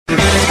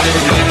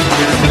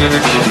Hola,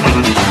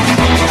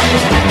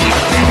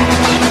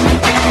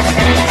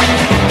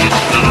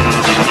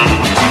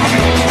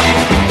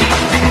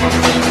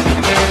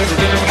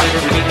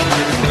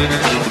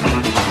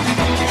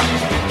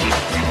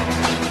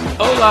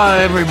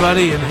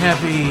 everybody, and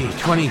happy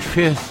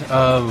 25th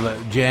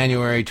of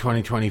January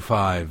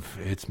 2025.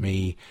 It's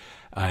me.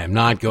 I am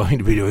not going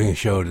to be doing a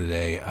show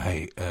today.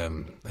 I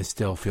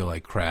still feel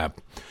like crap,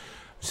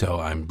 so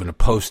I'm going to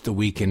post the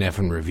week in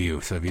effing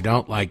review. So if you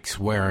don't like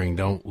swearing,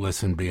 don't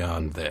listen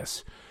beyond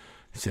this.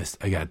 It's just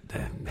I got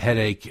a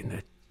headache and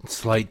a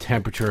slight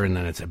temperature, and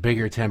then it's a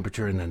bigger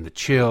temperature, and then the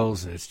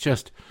chills. It's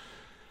just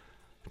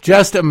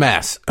a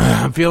mess.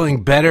 I'm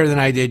feeling better than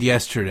I did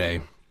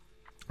yesterday,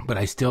 but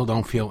I still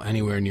don't feel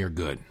anywhere near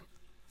good.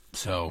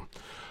 So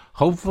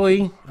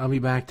hopefully I'll be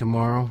back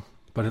tomorrow,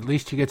 but at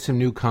least you get some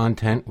new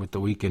content with the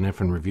Week in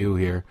Effin' Review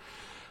here.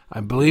 I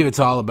believe it's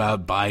all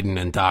about Biden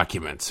and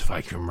documents, if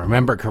I can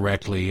remember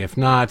correctly. If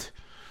not,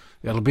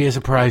 it'll be a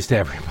surprise to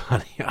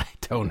everybody. I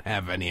don't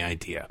have any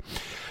idea.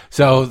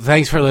 So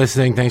thanks for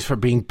listening. Thanks for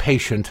being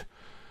patient.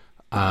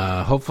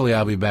 Hopefully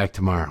I'll be back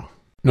tomorrow.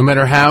 No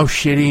matter how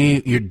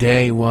shitty your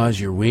day was,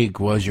 your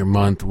week was, your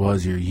month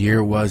was, your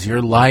year was,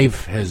 your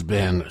life has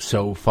been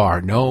so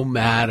far, no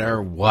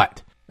matter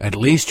what. At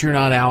least you're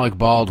not Alec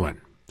Baldwin.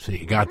 So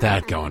you got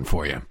that going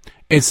for you.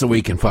 It's the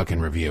Week in Fucking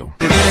Review.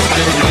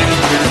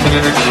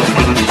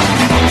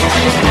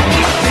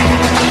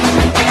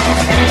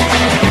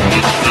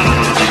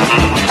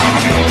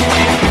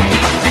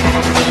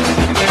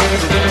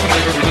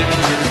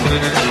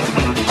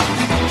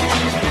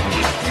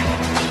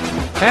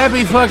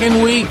 Happy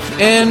fucking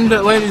weekend,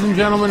 ladies and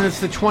gentlemen. It's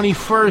the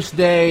 21st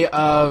day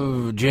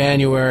of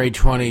January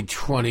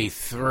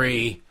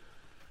 2023.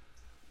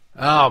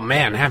 Oh,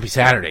 man, happy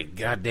Saturday.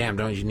 God damn,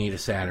 don't you need a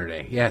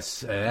Saturday.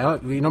 Yes, no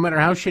matter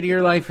how shitty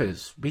your life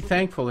is, be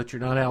thankful that you're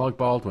not Alec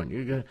Baldwin.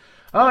 You're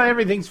gonna,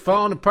 everything's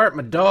falling apart.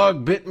 My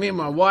dog bit me,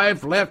 my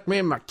wife left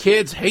me, my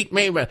kids hate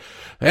me, but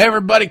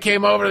everybody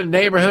came over to the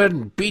neighborhood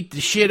and beat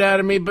the shit out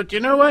of me. But you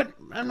know what?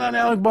 I'm not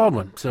Alec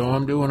Baldwin, so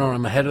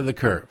I'm ahead of the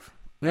curve.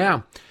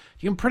 Yeah.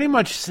 You can pretty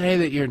much say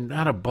that you're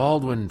not a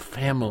Baldwin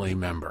family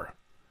member,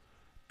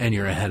 and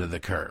you're ahead of the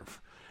curve.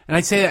 And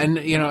I say that, and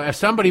if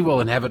somebody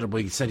will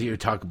inevitably send you to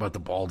talk about the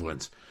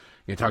Baldwins,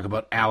 you talk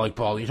about Alec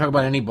Baldwin, you talk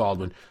about any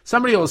Baldwin,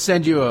 somebody will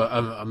send you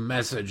a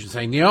message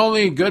saying the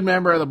only good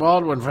member of the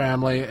Baldwin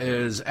family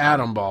is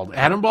Adam Baldwin.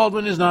 Adam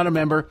Baldwin is not a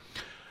member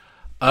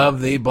of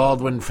the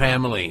Baldwin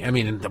family. I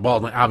mean, the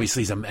Baldwin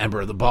obviously is a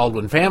member of the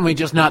Baldwin family,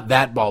 just not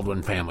that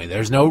Baldwin family.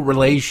 There's no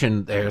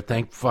relation there,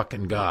 thank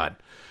fucking God.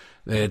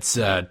 It's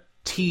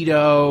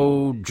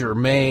Tito,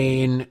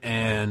 Jermaine,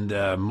 and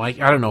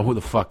Mike. I don't know who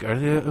the fuck.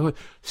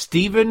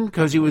 Steven,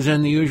 because he was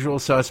in The Usual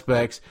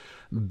Suspects.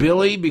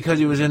 Billy, because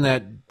he was in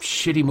that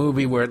shitty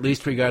movie where at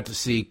least we got to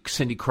see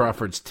Cindy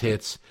Crawford's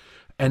tits.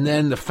 And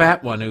then the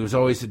fat one who was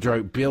always the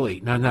drug.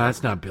 Billy. No,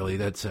 that's not Billy.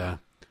 That's, I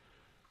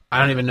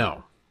don't even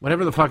know.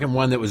 Whatever the fucking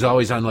one that was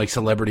always on, like,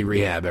 Celebrity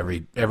Rehab.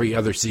 Every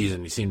other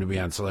season he seemed to be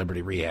on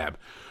Celebrity Rehab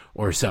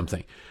or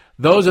something.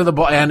 Those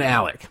are and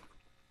Alec.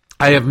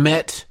 I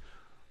met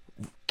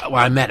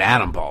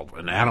Adam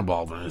Baldwin. Adam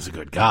Baldwin is a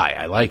good guy.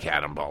 I like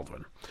Adam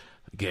Baldwin.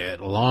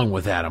 Get along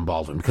with Adam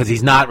Baldwin because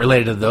he's not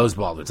related to those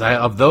Baldwins.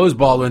 Of those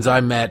Baldwins,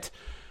 I met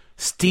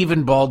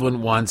Stephen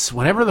Baldwin once.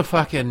 Whenever the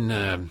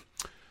fucking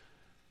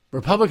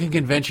Republican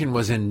convention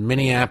was in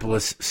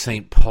Minneapolis,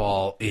 St.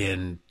 Paul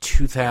in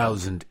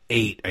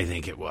 2008, I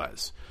think it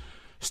was.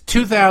 It was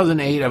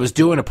 2008. I was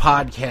doing a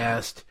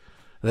podcast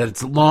that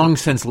it's long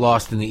since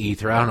lost in the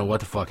ether. I don't know what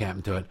the fuck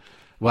happened to it.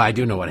 Well, I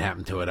do know what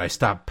happened to it. I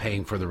stopped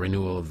paying for the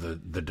renewal of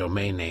the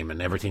domain name,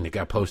 and everything that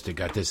got posted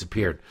got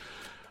disappeared.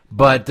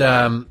 But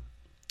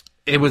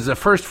it was a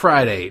First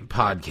Friday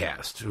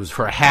podcast. It was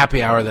for a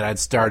happy hour that I'd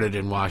started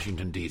in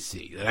Washington,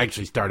 D.C. It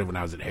actually started when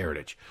I was at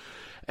Heritage.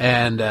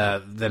 And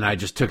then I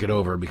just took it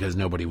over because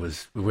they were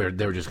just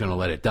going to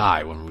let it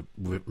die when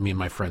me and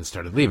my friends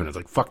started leaving. I was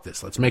like, fuck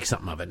this, let's make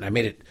something of it. And I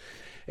made it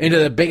into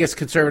the biggest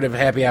conservative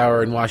happy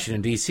hour in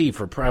Washington, D.C.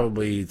 for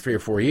probably 3 or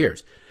 4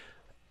 years.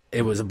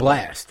 It was a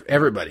blast.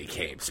 Everybody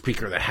came.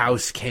 Speaker of the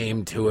House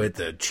came to it,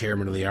 the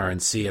chairman of the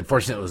RNC.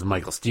 Unfortunately, it was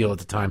Michael Steele at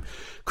the time.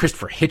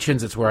 Christopher Hitchens,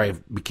 that's where I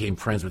became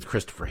friends with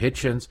Christopher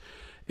Hitchens.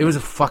 It was a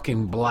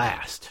fucking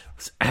blast. It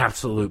was an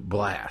absolute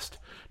blast.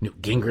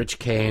 Newt Gingrich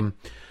came.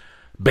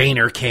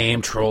 Boehner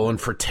came, trolling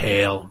for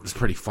tail. It was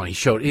pretty funny.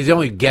 He's the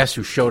only guest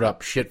who showed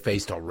up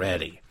shit-faced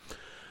already.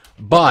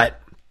 But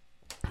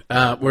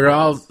we're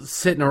all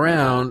sitting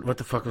around. What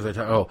the fuck was I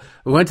talking? Oh,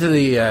 we went to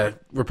the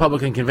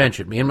Republican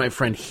convention. Me and my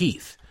friend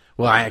Heath.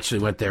 Well, I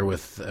actually went there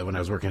with when I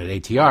was working at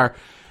ATR,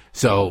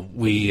 so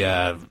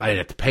I didn't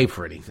have to pay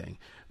for anything.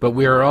 But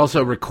we were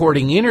also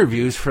recording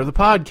interviews for the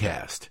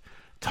podcast.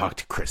 Talked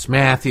to Chris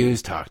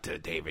Matthews, talked to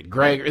David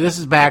Greger. This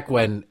is back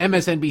when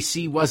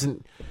MSNBC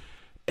wasn't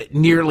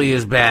nearly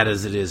as bad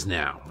as it is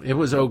now. It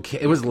was okay.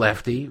 It was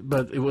lefty,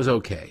 but it was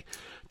okay.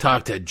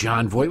 Talked to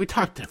John Voight. We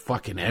talked to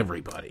fucking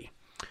everybody.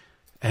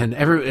 And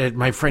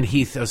my friend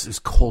Heath was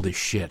cold as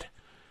shit.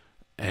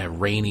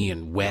 Rainy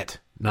and wet,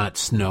 not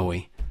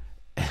snowy.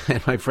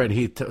 And my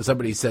friend,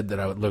 somebody said that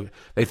I would look,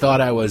 they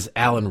thought I was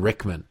Alan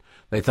Rickman.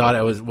 They thought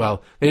I was,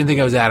 well, they didn't think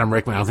I was Adam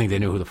Rickman. I don't think they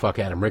knew who the fuck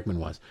Adam Rickman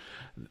was,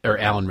 or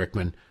Alan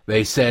Rickman.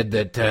 They said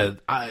that,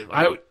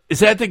 is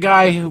that the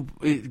guy who,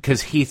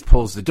 because Heath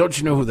pulls the, don't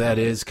you know who that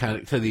is, kind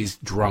of to these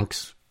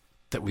drunks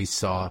that we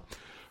saw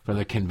from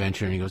the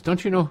convention. And he goes,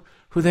 don't you know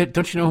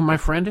who my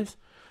friend is?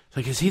 It's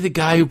like, is he the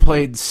guy who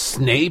played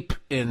Snape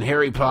in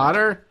Harry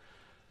Potter?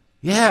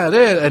 Yeah, it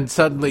is. And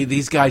suddenly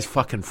these guys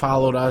fucking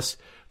followed us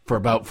for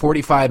about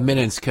 45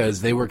 minutes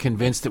because they were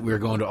convinced that we were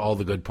going to all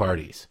the good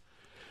parties.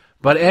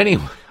 But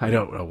anyway, I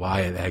don't know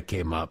why that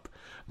came up.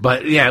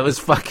 But yeah, it was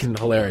fucking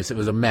hilarious. It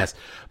was a mess.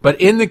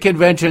 But in the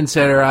convention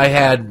center,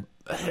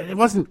 it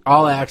wasn't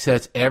all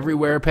access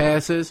everywhere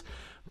passes,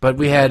 but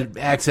we had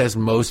access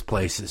most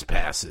places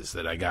passes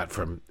that I got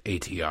from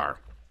ATR.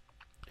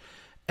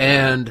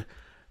 And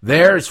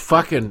there's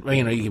fucking,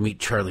 you can meet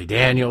Charlie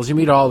Daniels, you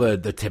meet all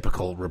the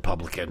typical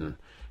Republican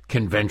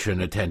convention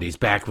attendees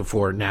back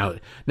before. Now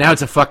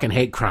it's a fucking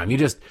hate crime.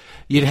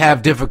 You'd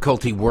have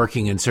difficulty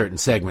working in certain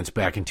segments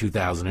back in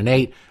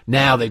 2008.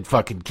 Now they'd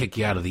fucking kick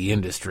you out of the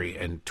industry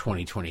in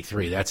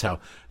 2023. That's how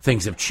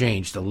things have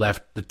changed.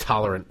 The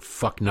tolerant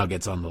fuck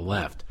nuggets on the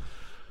left.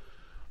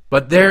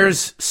 But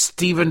there's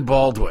Stephen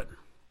Baldwin.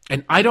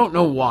 And I don't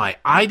know why.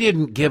 I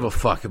didn't give a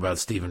fuck about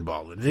Stephen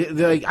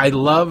Baldwin. I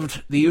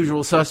loved The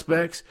Usual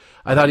Suspects.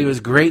 I thought he was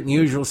great in The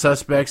Usual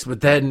Suspects.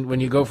 But then when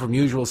you go from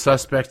Usual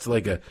Suspects to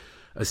like a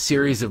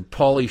series of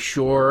Pauly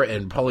Shore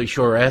and Pauly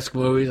Shore-esque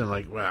movies, I'm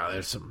like, wow,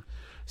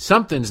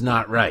 something's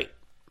not right.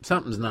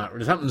 Something's not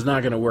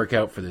going to work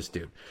out for this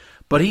dude.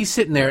 But he's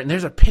sitting there, and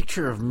there's a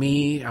picture of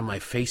me on my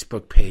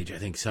Facebook page, I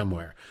think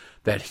somewhere,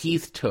 that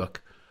Heath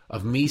took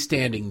of me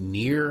standing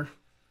near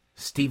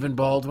Stephen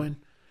Baldwin.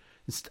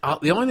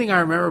 The only thing I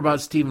remember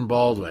about Stephen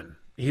Baldwin,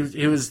 he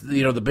was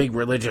the big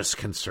religious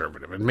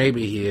conservative, and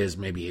maybe he is,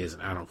 maybe he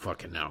isn't. I don't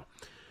fucking know.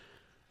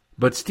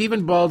 But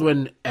Stephen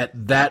Baldwin, at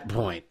that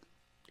point,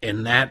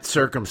 in that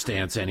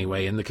circumstance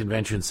anyway, in the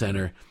convention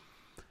center,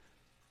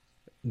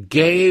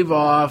 gave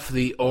off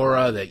the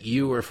aura that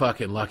you were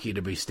fucking lucky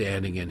to be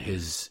standing in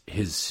his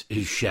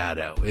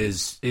shadow,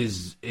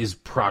 his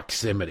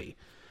proximity.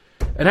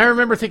 And I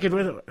remember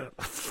thinking,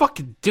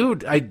 fucking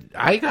dude,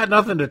 I got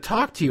nothing to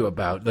talk to you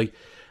about. Like,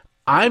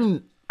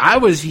 I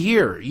was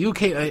here. You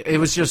came. It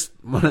was just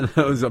one of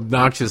those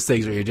obnoxious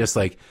things where you're just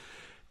like,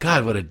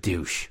 God, what a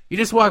douche. You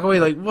just walk away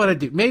like, what a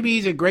douche. Maybe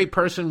he's a great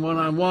person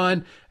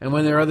one-on-one, and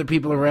when there are other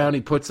people around,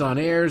 he puts on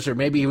airs, or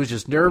maybe he was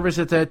just nervous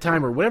at that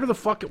time, or whatever the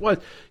fuck it was.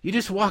 You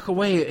just walk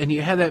away, and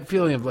you have that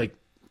feeling of like,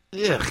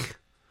 ugh,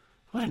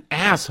 what an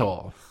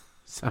asshole.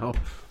 So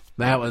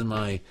that was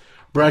my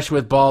brush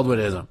with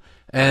Baldwinism.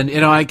 And,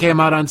 I came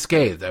out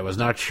unscathed. I was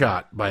not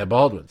shot by a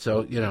Baldwin.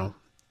 So,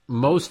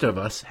 most of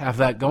us have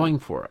that going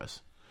for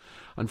us.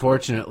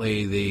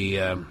 Unfortunately,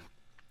 the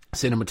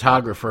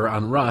cinematographer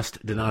on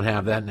Rust did not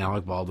have that, and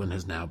Alec Baldwin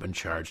has now been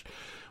charged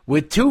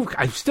with 2.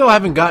 I still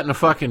haven't gotten a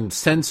fucking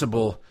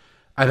sensible.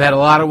 I've had a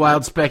lot of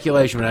wild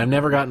speculation, but I've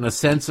never gotten a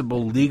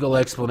sensible legal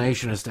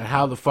explanation as to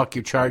how the fuck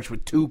you're charged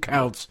with 2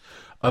 counts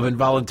of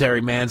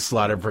involuntary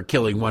manslaughter for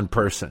killing one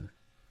person.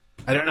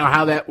 I don't know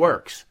how that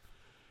works.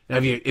 Now,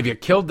 if you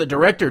killed the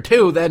director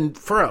too, then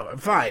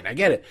fine, I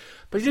get it.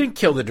 But you didn't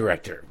kill the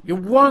director. You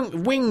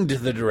winged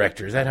the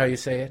director. Is that how you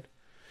say it?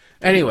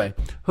 Anyway,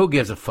 who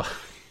gives a fuck?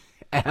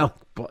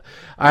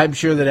 I'm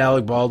sure that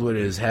Alec Baldwin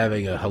is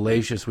having a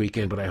hellacious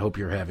weekend, but I hope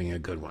you're having a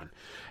good one.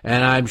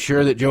 And I'm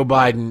sure that Joe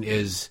Biden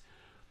is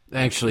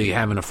actually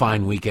having a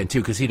fine weekend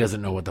too, because he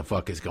doesn't know what the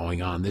fuck is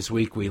going on. This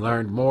week we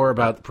learned more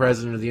about the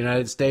President of the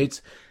United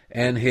States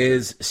and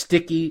his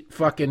sticky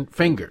fucking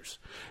fingers.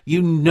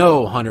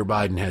 Hunter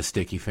Biden has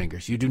sticky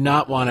fingers. You do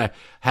not want to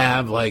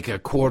have like a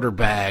quarter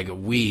bag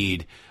of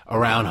weed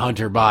around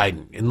Hunter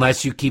Biden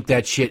unless you keep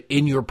that shit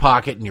in your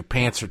pocket and your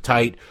pants are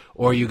tight,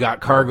 or you got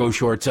cargo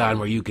shorts on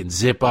where you can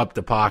zip up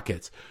the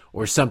pockets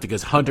or something,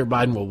 because Hunter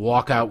Biden will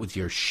walk out with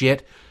your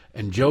shit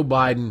and Joe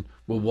Biden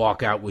will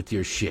walk out with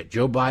your shit.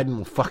 Joe Biden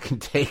will fucking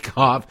take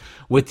off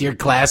with your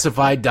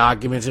classified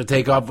documents. He'll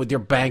take off with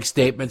your bank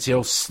statements.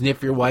 He'll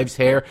sniff your wife's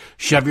hair,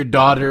 shove your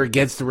daughter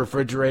against the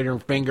refrigerator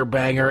and finger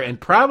bang her, and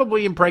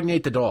probably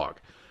impregnate the dog.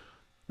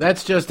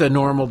 That's just a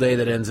normal day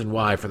that ends in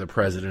Y for the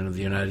President of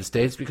the United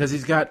States, because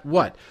he's got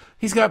what?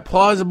 He's got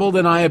plausible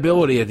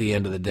deniability at the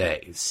end of the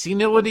day.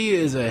 Senility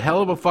is a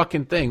hell of a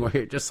fucking thing where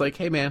you're just like,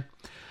 hey man,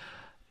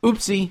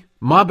 oopsie,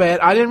 my bad.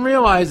 I didn't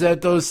realize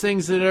that those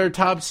things that are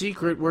top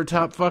secret were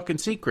top fucking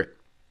secret.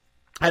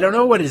 I don't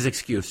know what his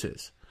excuse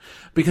is,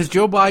 because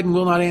Joe Biden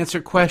will not answer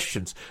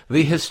questions.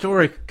 The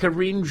historic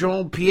Karine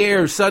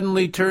Jean-Pierre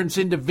suddenly turns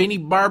into Vinnie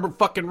Barber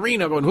fucking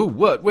Reno, going, who,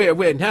 what, where,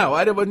 when, how?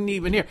 I wasn't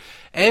even here.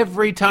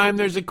 Every time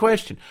there's a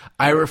question,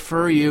 I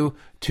refer you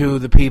to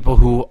the people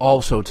who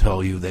also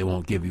tell you they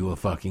won't give you a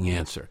fucking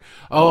answer.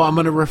 Oh, I'm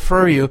going to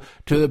refer you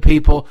to the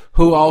people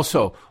who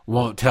also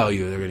won't tell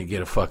you they're going to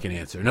get a fucking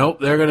answer. Nope,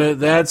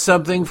 that's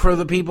something for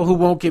the people who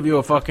won't give you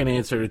a fucking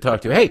answer to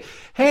talk to.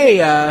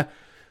 Hey,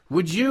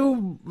 would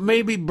you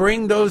maybe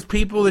bring those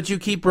people that you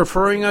keep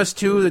referring us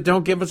to that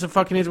don't give us a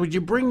fucking answer, would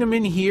you bring them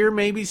in here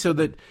maybe so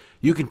that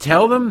you can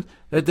tell them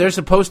that they're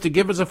supposed to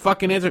give us a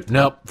fucking answer?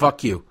 Nope,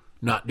 fuck you.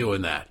 Not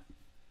doing that.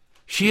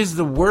 She is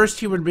the worst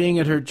human being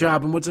at her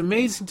job. And what's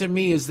amazing to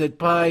me is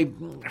that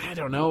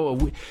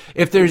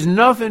if there's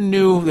nothing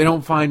new, they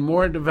don't find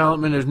more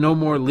development, there's no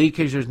more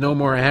leakage, there's no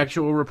more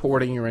actual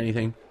reporting or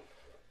anything.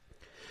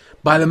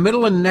 By the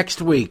middle of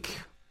next week,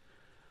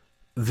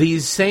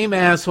 these same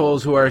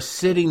assholes who are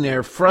sitting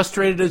there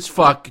frustrated as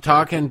fuck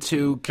talking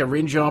to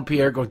Karine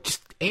Jean-Pierre going,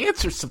 just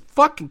answer some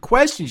fucking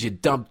questions, you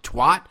dumb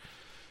twat.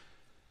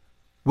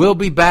 We'll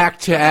be back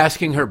to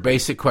asking her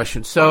basic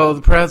questions. So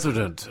the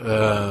president,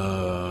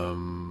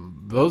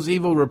 those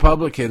evil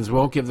Republicans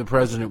won't give the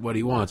president what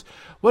he wants.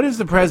 What is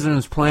the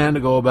president's plan to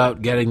go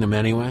about getting them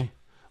anyway?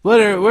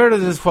 Where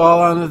does this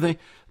fall on the thing?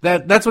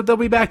 That's what they'll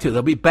be back to.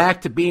 They'll be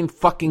back to being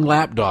fucking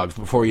lapdogs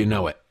before you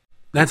know it.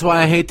 That's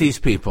why I hate these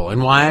people,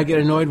 and why I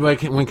get annoyed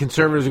when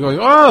conservatives are going,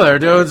 oh, they're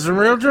doing some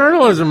real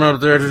journalism up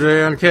there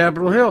today on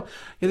Capitol Hill.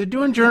 Yeah, they're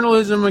doing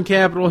journalism on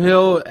Capitol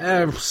Hill,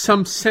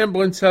 some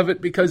semblance of it,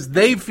 because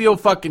they feel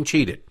fucking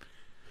cheated.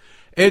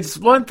 It's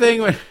one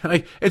thing,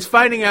 like, it's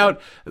finding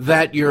out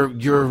that you're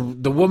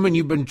the woman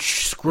you've been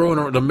screwing,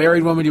 or the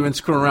married woman you've been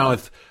screwing around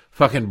with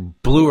fucking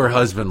blew her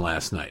husband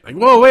last night. Like,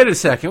 whoa, wait a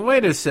second,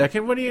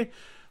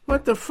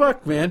 what the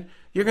fuck, man?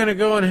 You're going to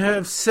go and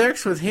have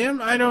sex with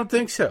him? I don't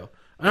think so.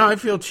 No, I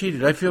feel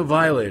cheated. I feel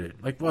violated.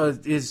 Like, well,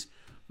 it is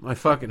my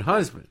fucking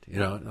husband,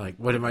 like,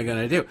 what am I going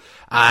to do?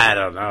 I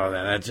don't know.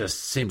 That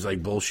just seems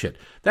like bullshit.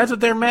 That's what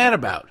they're mad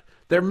about.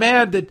 They're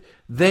mad that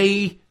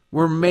they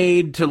were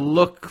made to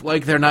look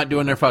like they're not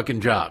doing their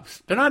fucking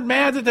jobs. They're not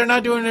mad that they're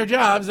not doing their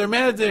jobs. They're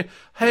mad that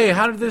hey,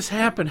 how did this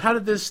happen? How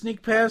did this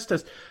sneak past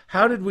us?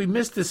 How did we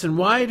miss this? And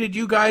why did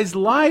you guys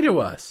lie to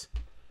us?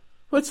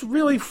 Well, it's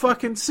really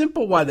fucking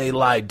simple why they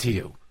lied to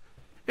you.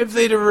 If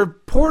they'd have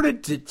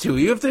reported it to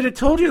you, if they'd have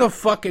told you the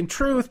fucking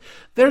truth,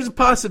 there's a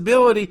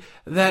possibility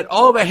that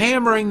all the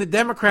hammering the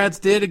Democrats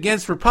did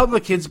against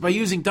Republicans by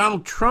using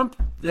Donald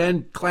Trump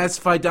and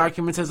classified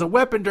documents as a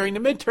weapon during the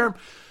midterm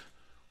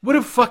would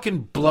have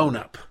fucking blown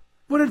up,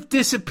 would have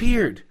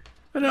disappeared.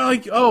 And they're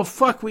like, oh,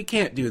 fuck, we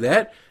can't do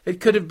that. It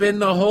could have been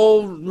the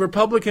whole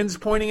Republicans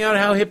pointing out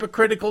how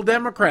hypocritical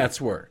Democrats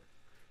were.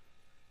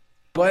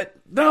 But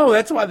no,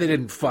 that's why they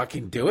didn't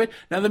fucking do it.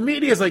 Now, the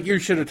media's like, you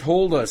should have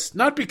told us.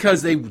 Not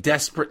because they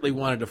desperately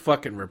wanted to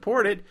fucking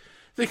report it,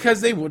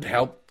 because they would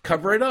help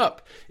cover it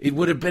up. It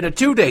would have been a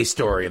 2-day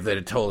story if they'd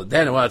have told it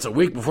then. Well, it's a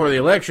week before the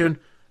election.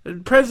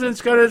 The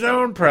president's got his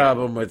own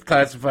problem with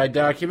classified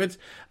documents,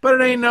 but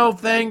it ain't no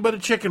thing but a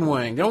chicken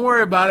wing. Don't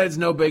worry about it. It's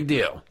no big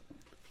deal.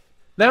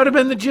 That would have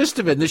been the gist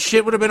of it, and the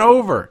shit would have been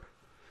over.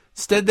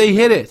 Instead, they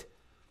hid it.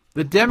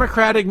 The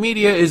Democratic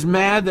media is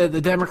mad that the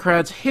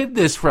Democrats hid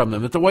this from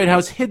them, that the White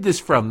House hid this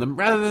from them,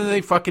 rather than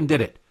they fucking did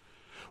it.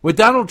 With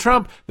Donald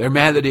Trump, they're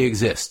mad that he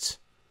exists.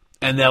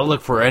 And they'll look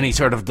for any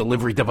sort of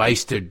delivery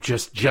device to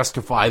just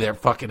justify their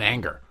fucking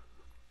anger.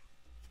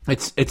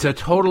 It's a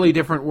totally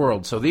different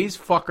world. So these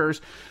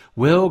fuckers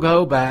will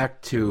go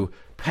back to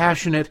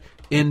passionate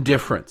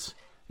indifference.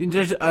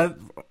 Just,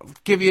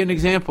 give you an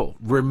example.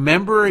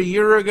 Remember a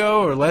year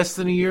ago, or less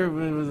than a year,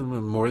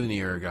 more than a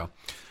year ago,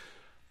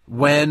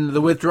 when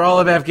the withdrawal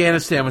of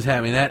Afghanistan was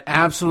happening, that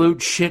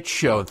absolute shit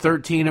show,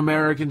 13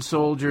 American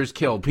soldiers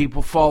killed,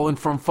 people falling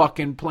from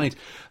fucking planes,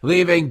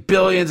 leaving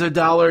billions of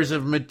dollars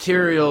of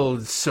material,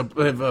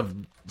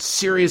 of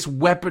serious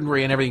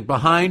weaponry and everything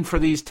behind for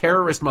these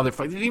terrorist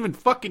motherfuckers. They didn't even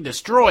fucking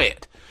destroy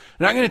it.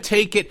 They're not going to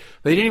take it.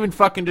 They didn't even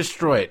fucking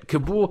destroy it.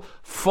 Kabul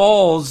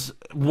falls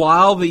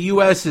while the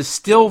U.S. is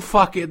still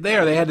fucking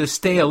there. They had to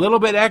stay a little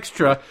bit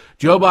extra.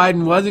 Joe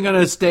Biden wasn't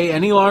going to stay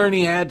any longer than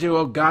he had to.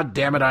 Oh, God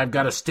damn it, I've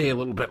got to stay a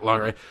little bit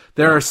longer.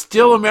 There are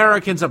still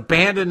Americans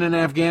abandoned in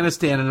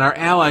Afghanistan and our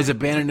allies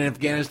abandoned in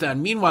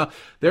Afghanistan. Meanwhile,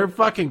 they're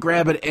fucking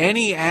grabbing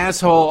any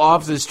asshole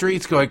off the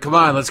streets going, come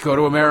on, let's go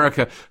to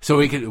America. So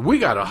we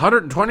got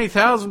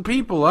 120,000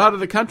 people out of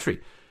the country.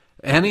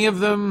 Any of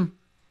them,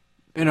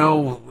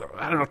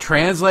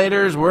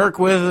 translators work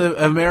with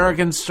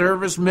American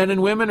servicemen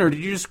and women, or did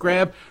you just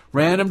grab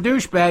random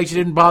douchebags you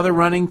didn't bother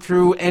running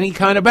through any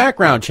kind of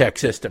background check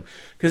system?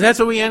 Because that's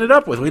what we ended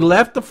up with. We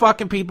left the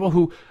fucking people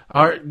who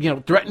are,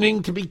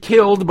 threatening to be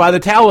killed by the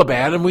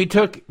Taliban, and we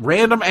took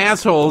random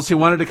assholes who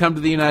wanted to come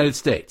to the United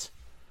States.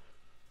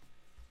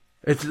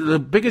 It's the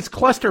biggest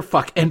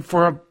clusterfuck, and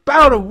for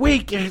about a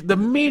week, the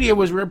media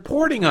was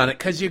reporting on it,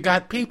 because you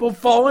got people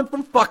falling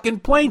from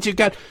fucking planes. You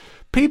got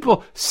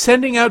people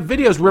sending out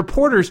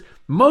videos,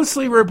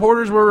 mostly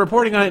reporters were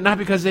reporting on it, not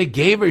because they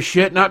gave a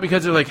shit, not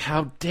because they're like,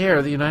 how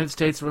dare the United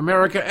States of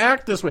America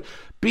act this way,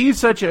 be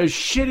such a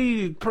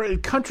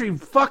shitty country,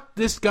 fuck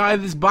this guy,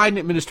 this Biden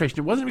administration.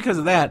 It wasn't because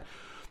of that.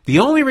 The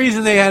only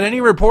reason they had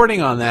any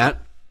reporting on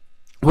that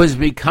was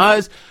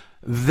because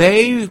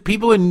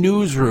people in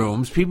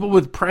newsrooms, people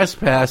with press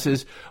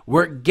passes,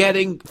 were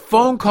getting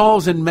phone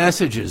calls and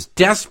messages,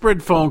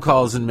 desperate phone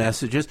calls and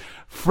messages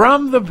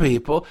from the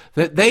people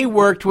that they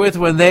worked with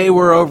when they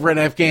were over in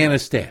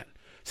Afghanistan.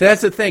 So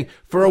that's the thing.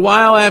 For a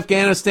while,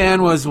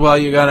 Afghanistan was, well,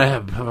 you got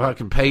to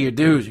fucking pay your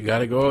dues. You got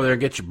to go over there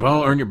and get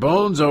earn your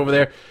bones over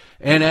there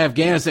in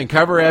Afghanistan,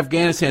 cover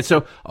Afghanistan.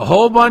 So a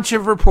whole bunch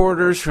of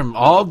reporters from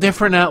all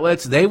different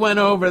outlets, they went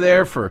over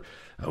there for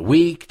a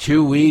week,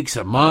 2 weeks,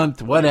 a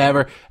month,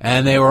 whatever,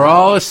 and they were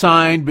all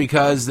assigned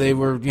because they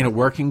were,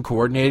 working,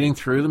 coordinating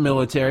through the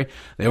military.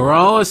 They were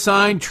all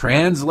assigned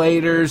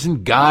translators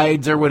and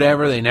guides or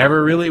whatever. They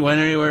never really went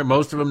anywhere.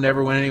 Most of them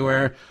never went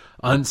anywhere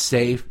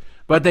unsafe.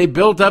 But they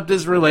built up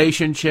this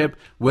relationship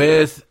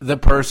with the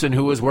person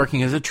who was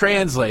working as a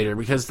translator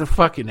because the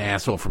fucking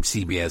asshole from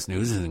CBS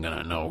News isn't going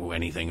to know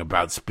anything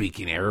about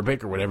speaking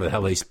Arabic or whatever the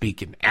hell they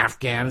speak in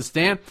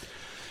Afghanistan.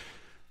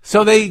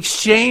 So they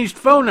exchanged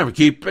phone number,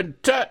 keep in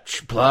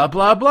touch, blah,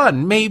 blah, blah.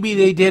 And maybe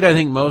they did. I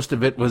think most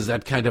of it was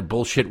that kind of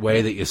bullshit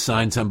way that you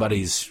sign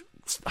somebody's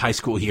high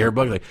school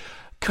yearbook. Like,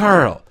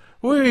 Carl,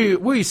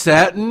 we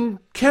sat in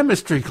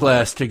chemistry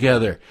class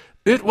together.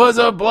 It was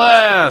a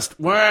blast.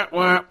 Wah,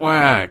 wah,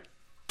 wah.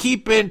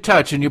 Keep in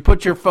touch, and you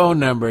put your phone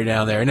number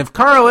down there. And if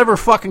Carl ever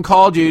fucking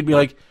called you, you'd be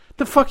like,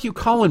 the fuck you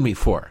calling me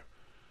for?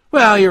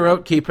 Well, you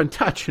wrote keep in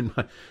touch.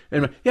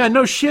 Yeah,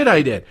 no shit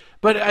I did.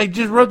 But I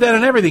just wrote that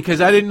on everything because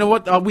I didn't know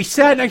what... we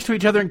sat next to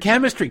each other in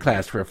chemistry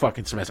class for a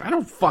fucking semester. I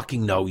don't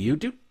fucking know you,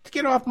 dude.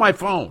 Get off my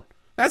phone.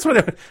 That's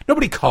what...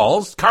 Nobody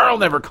calls. Carl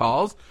never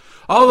calls.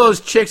 All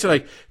those chicks are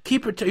like,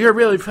 you're a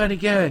really funny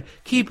guy.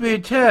 Keep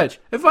in touch.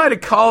 If I'd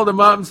have called them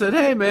up and said,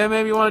 hey, man,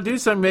 maybe you want to do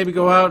something, maybe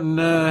go out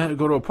and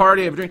go to a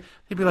party, have a drink,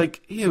 they'd be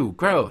like, ew,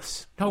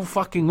 gross. No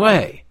fucking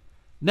way.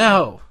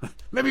 No.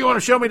 Maybe you want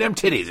to show me them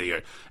titties of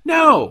yours.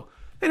 No.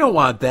 They don't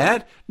want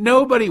that.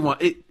 Nobody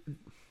wants it.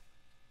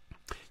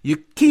 You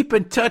keep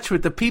in touch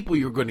with the people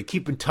you're going to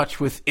keep in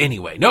touch with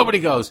anyway. Nobody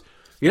goes,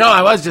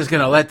 I was just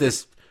going to let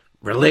this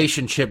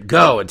relationship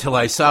go until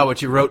I saw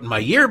what you wrote in my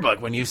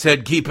yearbook when you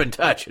said keep in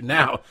touch. And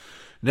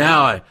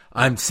now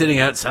I'm sitting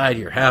outside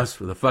your house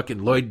with a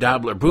fucking Lloyd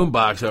Dobler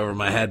boombox over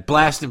my head,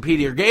 blasting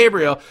Peter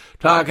Gabriel,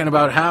 talking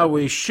about how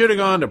we should have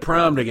gone to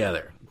prom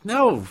together.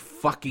 No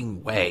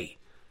fucking way.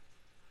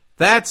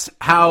 That's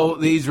how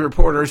these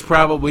reporters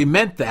probably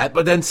meant that.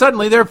 But then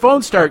suddenly their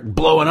phones start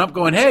blowing up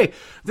going, hey,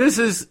 this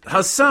is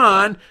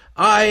Hassan.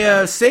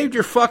 I saved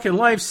your fucking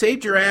life,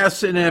 saved your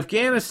ass in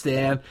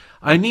Afghanistan.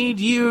 I need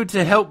you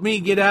to help me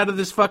get out of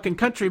this fucking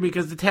country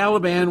because the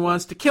Taliban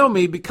wants to kill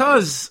me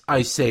because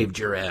I saved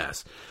your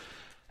ass.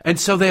 And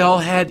so they all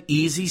had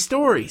easy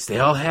stories. They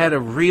all had a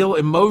real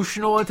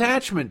emotional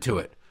attachment to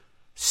it.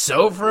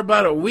 So for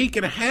about a week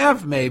and a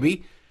half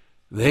maybe,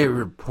 they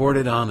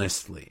reported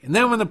honestly. And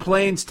then when the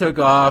planes took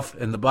off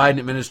and the Biden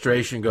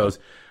administration goes,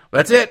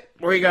 that's it,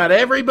 we got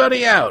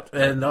everybody out.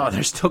 And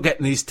they're still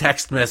getting these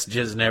text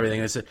messages and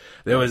everything. They said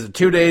there was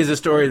 2 days of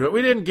stories, but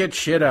we didn't get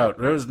shit out.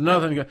 There was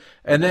nothing.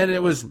 And then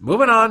it was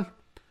moving on.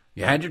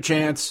 You had your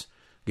chance.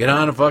 Get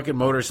on a fucking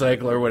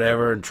motorcycle or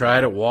whatever and try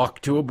to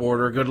walk to a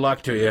border. Good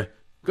luck to you.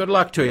 Good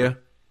luck to you.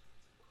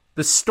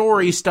 The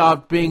story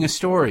stopped being a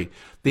story.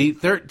 The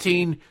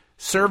 13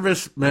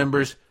 service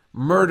members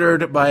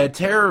murdered by a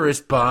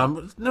terrorist bomb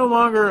was no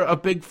longer a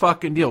big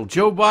fucking deal.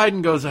 Joe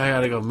Biden goes, I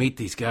gotta go meet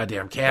these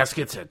goddamn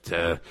caskets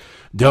at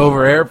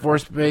Dover Air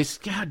Force Base.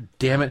 God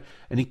damn it.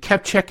 And he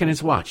kept checking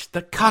his watch.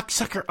 The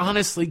cocksucker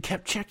honestly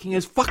kept checking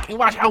his fucking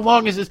watch. How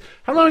long is this?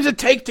 How long does it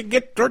take to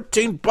get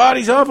 13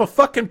 bodies off a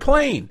fucking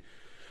plane?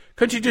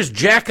 Couldn't you just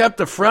jack up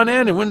the front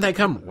end and wouldn't they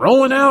come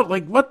rolling out?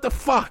 Like, what the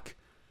fuck?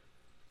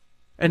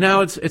 And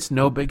now it's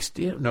no big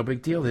deal. No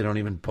big deal. They don't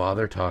even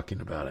bother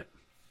talking about it.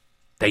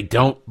 They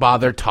don't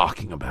bother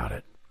talking about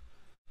it.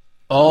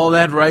 All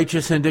that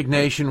righteous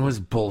indignation was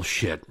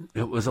bullshit.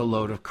 It was a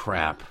load of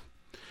crap.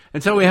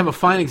 And so we have a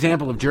fine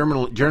example of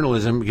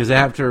journalism because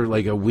after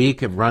like a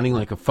week of running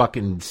like a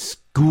fucking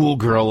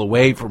schoolgirl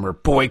away from her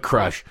boy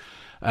crush,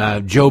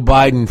 Joe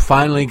Biden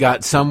finally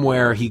got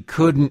somewhere he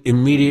couldn't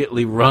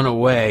immediately run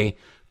away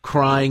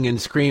crying and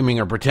screaming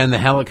or pretend the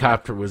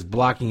helicopter was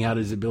blocking out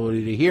his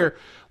ability to hear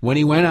when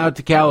he went out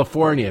to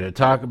California to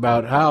talk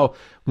about how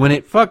when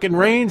it fucking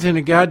rains in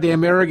a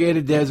goddamn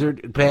irrigated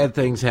desert, bad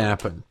things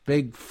happen.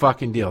 Big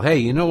fucking deal. Hey,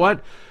 you know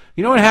what?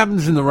 You know what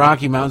happens in the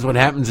Rocky Mountains, what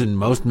happens in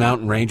most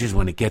mountain ranges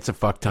when it gets a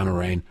fuck ton of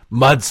rain?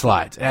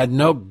 Mudslides. It had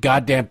no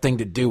goddamn thing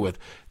to do with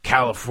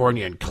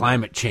California and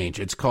climate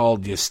change. It's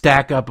called you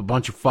stack up a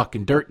bunch of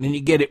fucking dirt and then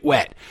you get it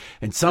wet.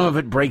 And some of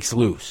it breaks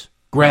loose.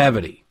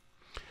 Gravity.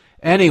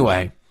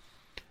 Anyway,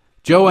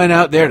 Joe went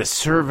out there to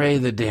survey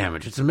the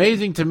damage. It's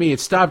amazing to me. It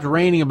stopped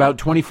raining about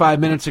 25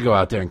 minutes ago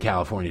out there in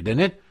California,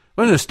 didn't it?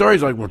 One of the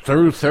stories like, well,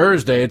 through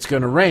Thursday it's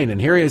going to rain. And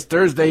here he is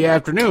Thursday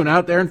afternoon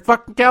out there in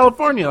fucking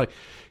California. Like,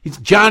 he's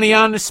Johnny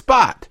on the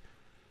spot.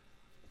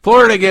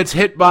 Florida gets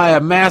hit by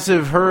a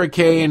massive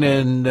hurricane,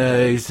 and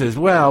he says,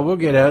 well, we'll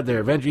get out there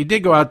eventually. He did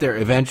go out there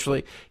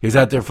eventually. He was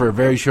out there for a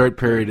very short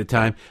period of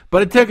time,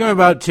 but it took him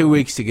about 2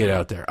 weeks to get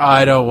out there.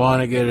 I don't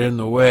want to get in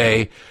the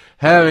way.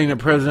 Having the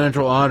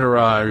presidential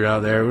entourage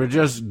out there, it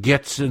just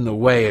gets in the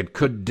way. It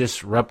could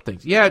disrupt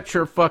things. Yeah, it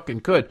sure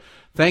fucking could.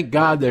 Thank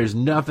God there's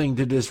nothing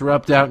to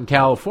disrupt out in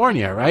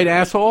California, right,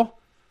 asshole?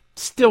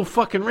 It's still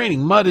fucking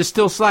raining. Mud is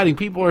still sliding.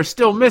 People are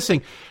still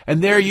missing.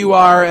 And there you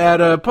are at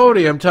a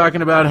podium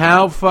talking about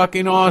how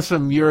fucking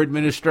awesome your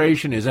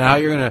administration is and how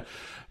you're going to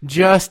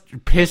just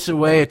piss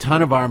away a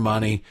ton of our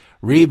money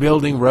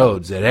rebuilding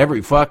roads that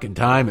every fucking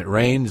time it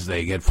rains,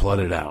 they get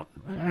flooded out.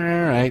 All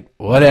right,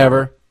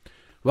 whatever.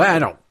 Well, I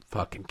don't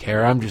fucking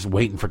care. I'm just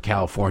waiting for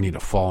California to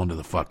fall into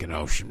the fucking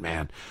ocean,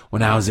 man.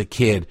 When I was a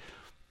kid,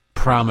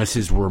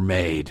 promises were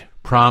made.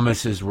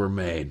 Promises were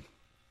made.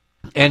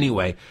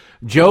 Anyway,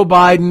 Joe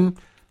Biden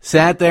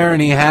sat there and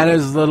he had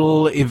his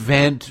little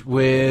event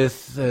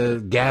with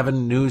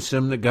Gavin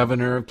Newsom, the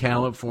governor of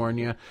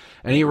California,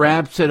 and he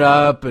wraps it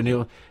up,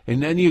 and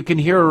then you can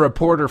hear a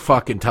reporter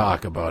fucking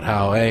talk about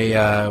how,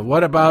 hey,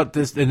 what about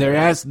this? And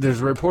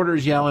there's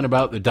reporters yelling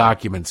about the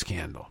document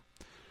scandal.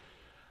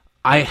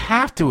 I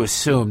have to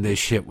assume this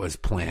shit was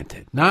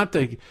planted. Not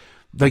the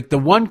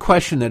one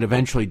question that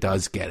eventually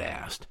does get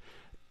asked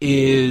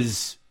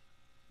is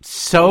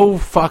so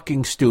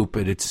fucking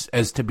stupid it's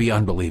as to be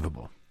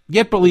unbelievable.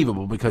 Yet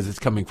believable because it's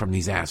coming from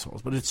these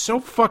assholes. But it's so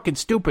fucking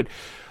stupid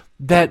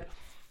that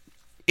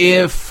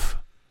if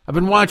I've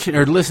been watching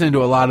or listening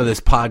to a lot of this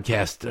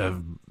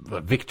podcast,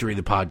 Victory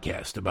the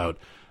podcast, about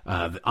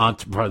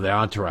the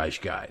Entourage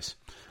guys.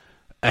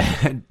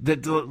 And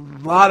a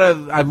lot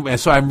of I'm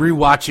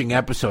rewatching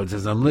episodes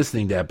as I'm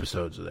listening to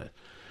episodes of that.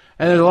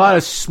 And there's a lot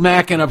of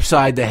smacking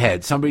upside the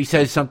head. Somebody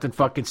says something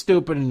fucking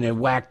stupid and they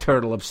whack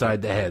Turtle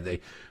upside the head.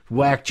 They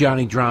whack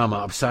Johnny Drama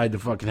upside the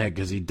fucking head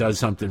because he does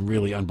something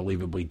really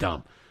unbelievably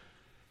dumb.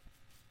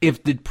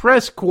 If the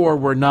press corps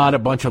were not a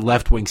bunch of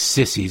left-wing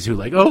sissies who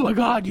like, oh my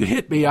God, you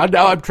hit me,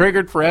 now I'm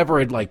triggered forever,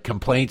 and like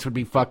complaints would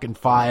be fucking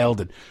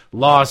filed and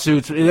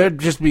lawsuits, there'd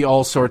just be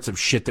all sorts of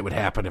shit that would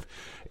happen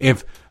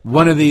if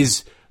one of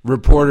these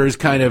reporters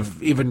kind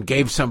of even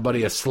gave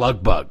somebody a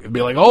slug bug. It'd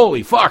be like,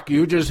 holy fuck,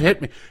 you just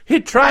hit me.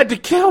 He tried to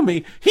kill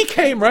me. He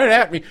came right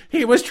at me.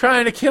 He was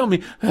trying to kill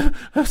me,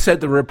 said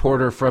the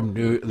reporter from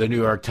the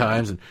New York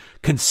Times, and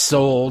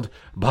consoled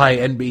by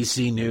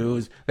NBC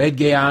News. They'd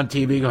get on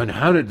TV going,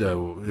 how did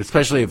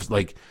especially if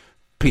like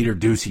Peter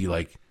Doocy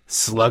like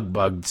slug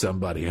bugged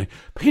somebody.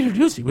 Peter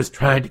Doocy was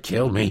trying to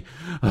kill me.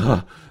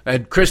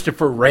 And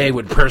Christopher Wray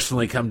would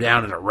personally come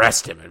down and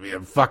arrest him. It'd be a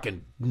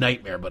fucking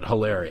nightmare, but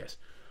hilarious.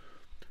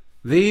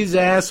 These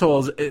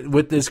assholes,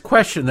 with this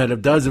question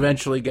that does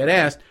eventually get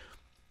asked,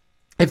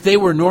 if they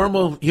were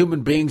normal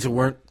human beings who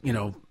weren't,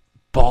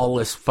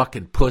 ballless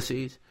fucking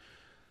pussies,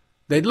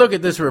 they'd look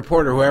at this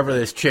reporter, whoever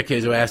this chick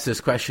is who asked this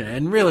question,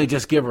 and really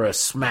just give her a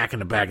smack in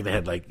the back of the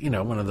head, like,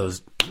 one of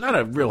those, not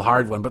a real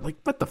hard one, but like,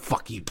 what the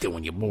fuck are you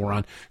doing, you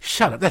moron?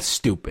 Shut up, that's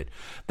stupid.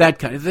 That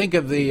kind of, think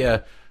of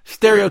the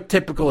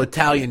stereotypical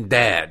Italian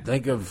dad.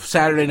 Think of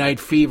Saturday Night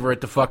Fever at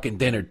the fucking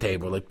dinner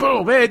table. Like,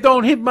 boom, hey,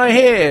 don't hit my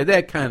head.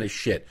 That kind of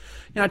shit.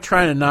 You're not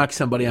trying to knock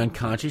somebody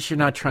unconscious. You're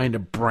not trying to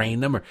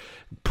brain them or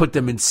put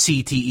them in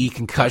CTE,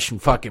 concussion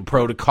fucking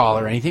protocol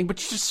or anything.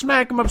 But you just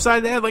smack them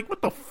upside the head. Like,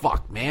 what the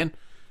fuck, man?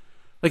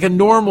 Like a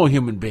normal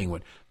human being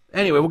would.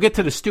 Anyway, we'll get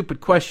to the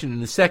stupid question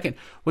in a second.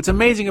 What's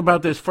amazing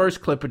about this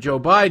first clip of Joe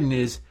Biden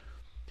is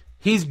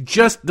he's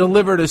just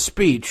delivered a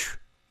speech.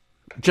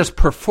 Just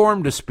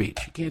performed a speech.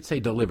 You can't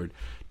say delivered.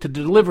 To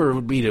deliver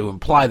would be to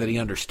imply that he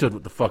understood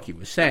what the fuck he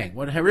was saying.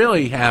 What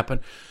really happened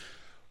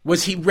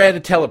was he read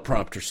a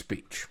teleprompter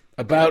speech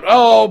about,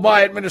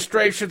 my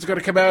administration's going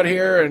to come out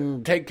here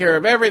and take care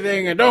of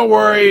everything, and don't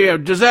worry,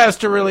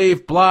 disaster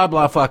relief, blah,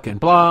 blah, fucking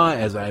blah,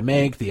 as I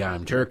make the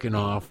I'm jerking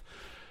off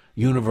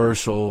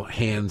universal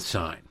hand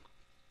sign.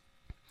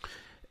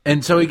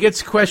 And so he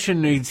gets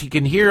questioned. He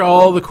can hear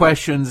all the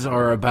questions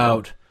are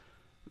about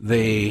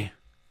the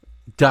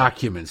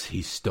documents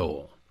he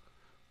stole.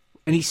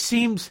 And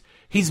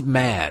he's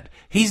mad.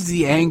 He's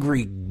the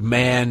angry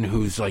man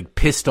who's like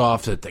pissed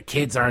off that the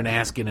kids aren't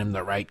asking him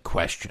the right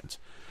questions.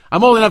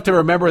 I'm old enough to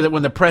remember that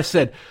when the press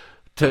said,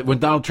 when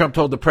Donald Trump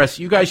told the press,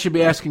 you guys should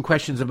be asking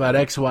questions about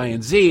X, Y,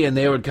 and Z, and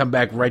they would come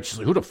back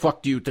righteously, who the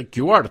fuck do you think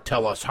you are to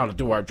tell us how to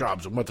do our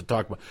jobs and what to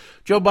talk about?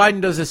 Joe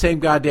Biden does the same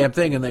goddamn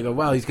thing, and they go,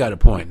 well, he's got a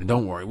point, and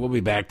don't worry, we'll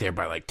be back there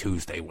by like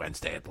Tuesday,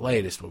 Wednesday at the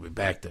latest. We'll be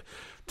back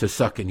to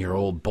sucking your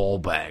old ball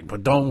bag.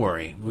 But don't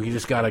worry, we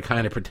just got to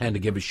kind of pretend to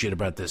give a shit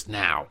about this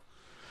now.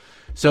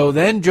 So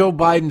then Joe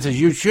Biden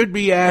says, you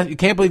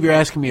can't believe you're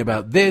asking me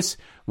about this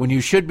when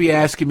you should be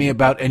asking me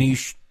about, and he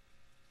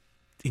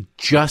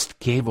just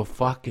gave a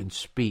fucking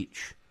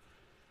speech.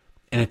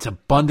 And it's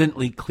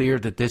abundantly clear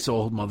that this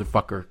old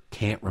motherfucker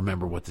can't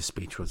remember what the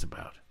speech was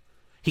about.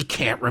 He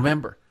can't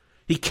remember.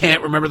 He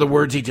can't remember the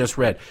words he just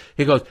read.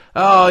 He goes,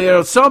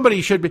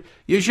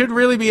 you should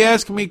really be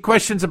asking me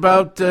questions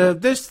about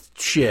this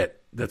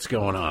shit that's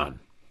going on.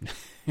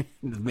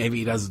 Maybe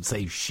he doesn't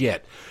say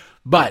shit,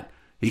 but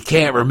he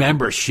can't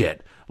remember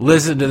shit.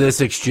 Listen to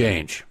this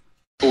exchange.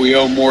 We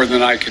owe more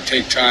than I could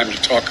take time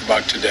to talk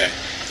about today.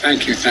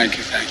 Thank you, thank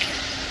you, thank you.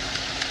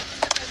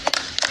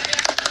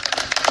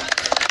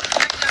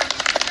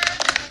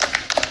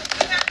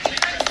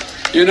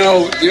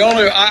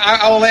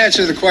 I will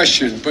answer the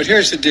question, but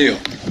here's the deal.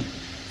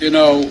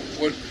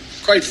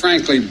 quite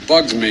frankly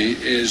bugs me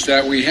is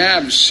that we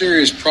have a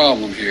serious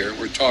problem here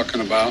we're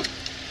talking about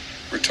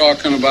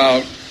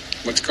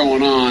what's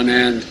going on,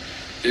 and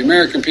the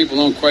American people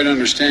don't quite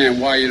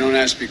understand why you don't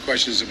ask me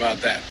questions about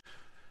that.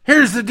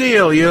 Here's the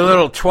deal, you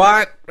little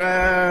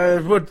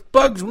twat. What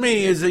bugs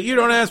me is that you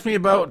don't ask me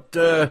about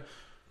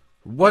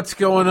what's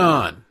going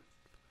on.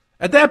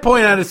 At that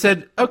point, I'd have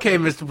said, okay,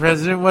 Mr.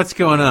 President, what's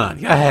going on?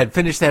 Go ahead,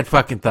 finish that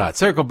fucking thought.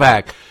 Circle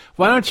back.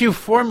 Why don't you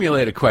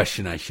formulate a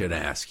question I should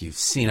ask, you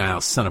senile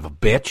son of a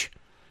bitch?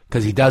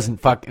 Because he doesn't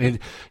fucking...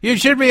 You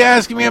should be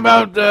asking me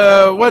about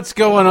what's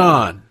going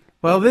on.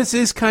 Well, this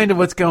is kind of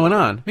what's going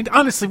on. I mean,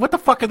 honestly, what the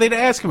fuck are they to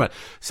ask him about?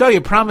 So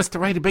you promised to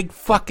write a big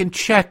fucking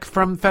check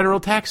from federal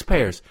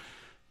taxpayers.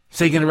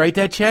 So you going to write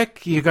that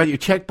check? You got your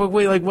checkbook?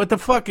 Wait, like, what the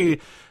fuck?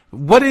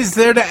 What is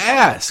there to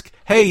ask?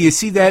 Hey, you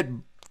see that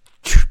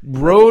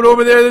road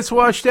over there that's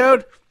washed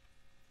out?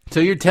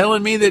 So you're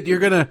telling me that you're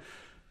going to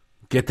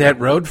get that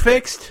road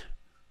fixed?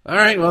 All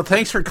right, well,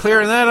 thanks for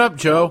clearing that up,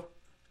 Joe.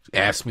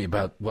 Ask me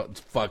about what's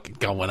fucking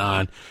going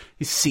on.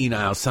 You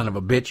senile son of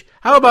a bitch.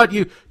 How about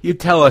you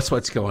tell us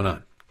what's going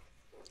on?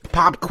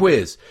 Pop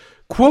quiz.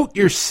 Quote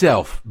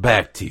yourself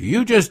back to you.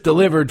 You just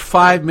delivered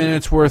 5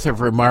 minutes worth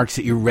of remarks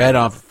that you read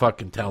off a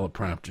fucking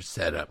teleprompter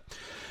setup.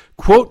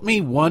 Quote me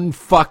one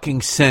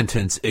fucking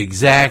sentence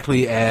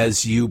exactly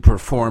as you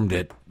performed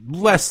it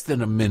less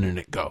than a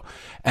minute ago,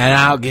 and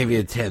I'll give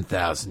you $10,000,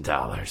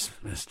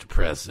 Mr.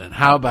 President.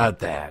 How about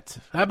that?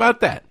 How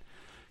about that?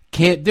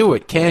 Can't do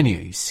it, can you,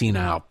 you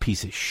senile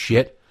piece of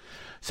shit?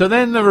 So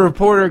then the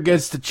reporter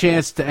gets the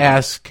chance to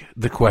ask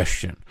the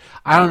question.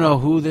 I don't know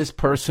who this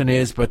person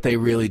is, but they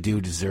really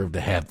do deserve to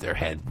have their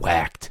head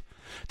whacked.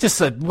 Just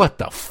said, what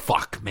the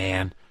fuck,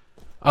 man?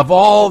 Of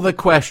all the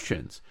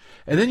questions.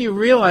 And then you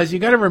realize you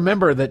got to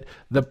remember that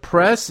the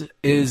press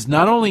is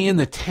not only in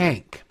the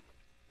tank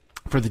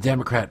for the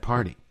Democrat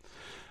Party,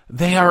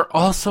 they are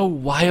also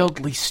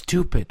wildly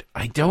stupid.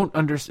 I don't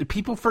understand.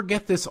 People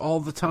forget this all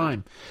the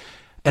time.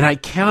 And I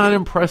cannot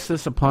impress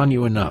this upon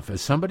you enough.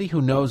 As somebody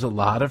who knows a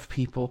lot of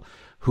people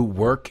who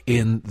work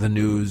in the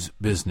news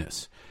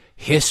business,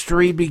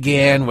 history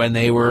began when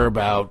they were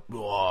about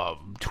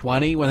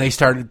 20, when they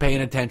started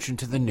paying attention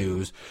to the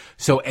news.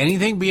 So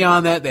anything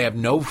beyond that, they have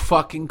no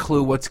fucking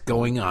clue what's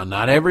going on.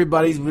 Not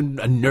everybody's been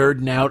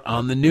nerding out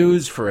on the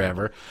news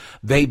forever.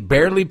 They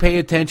barely pay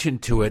attention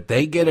to it.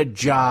 They get a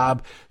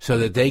job so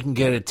that they can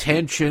get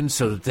attention,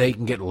 so that they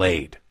can get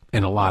laid.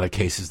 In a lot of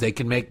cases, they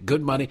can make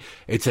good money.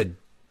 It's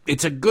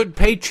a good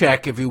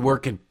paycheck if you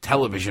work in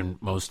television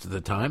most of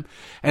the time,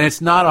 and it's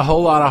not a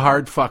whole lot of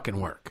hard fucking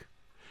work.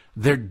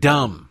 They're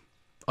dumb.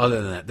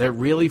 Other than that, they're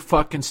really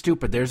fucking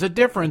stupid. There's a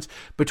difference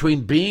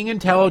between being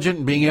intelligent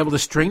and being able to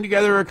string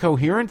together a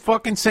coherent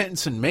fucking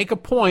sentence and make a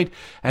point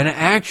and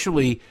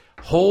actually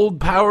hold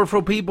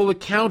powerful people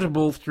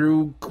accountable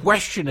through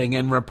questioning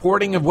and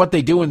reporting of what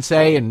they do and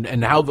say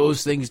and how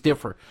those things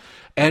differ.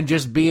 And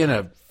just being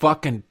a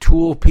fucking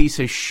tool piece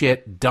of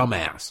shit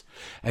dumbass.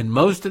 And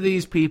most of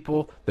these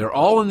people, they're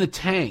all in the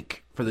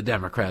tank for the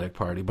Democratic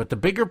Party. But the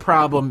bigger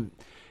problem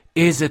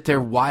is that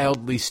they're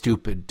wildly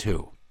stupid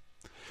too.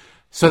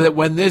 So that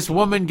when this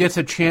woman gets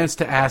a chance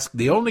to ask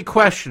the only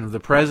question of the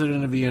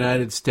President of the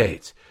United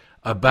States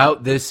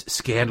about this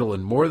scandal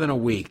in more than a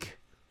week,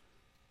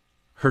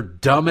 her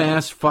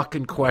dumbass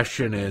fucking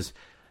question is,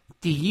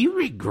 do you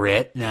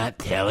regret not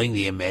telling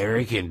the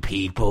American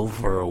people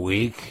for a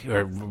week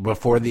or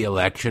before the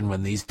election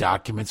when these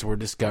documents were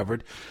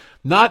discovered?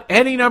 Not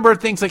any number of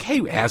things like,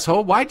 hey,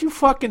 asshole, why'd you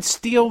fucking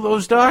steal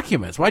those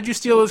documents? Why'd you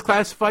steal those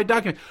classified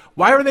documents?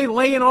 Why are they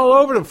laying all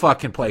over the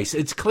fucking place?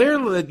 It's clear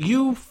that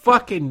you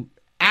fucking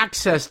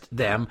accessed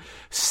them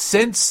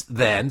since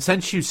then,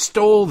 since you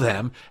stole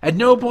them. At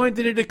no point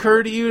did it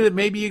occur to you that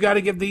maybe you got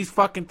to give these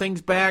fucking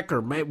things back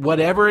or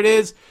whatever it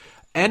is.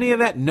 Any of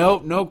that?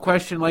 No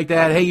question like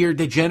that. Hey, your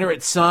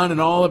degenerate son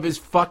and all of his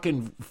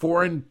fucking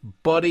foreign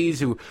buddies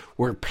who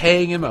were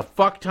paying him a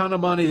fuck ton of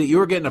money that you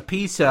were getting a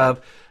piece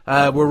of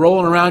were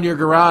rolling around your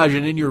garage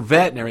and in your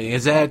vet and everything.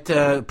 Is that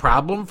a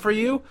problem for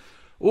you?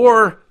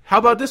 Or how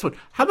about this one?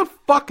 How the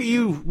fuck are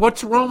you?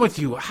 What's wrong with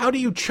you? How do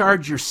you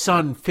charge your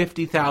son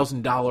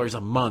 $50,000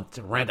 a month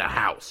to rent a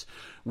house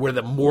where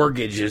the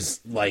mortgage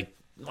is like,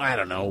 I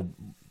don't know,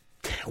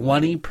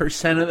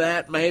 20% of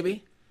that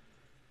maybe?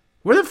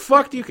 Where the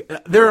fuck do you...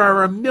 There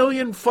are a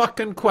million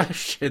fucking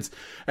questions.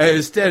 And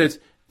instead it's,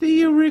 do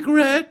you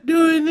regret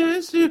doing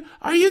this?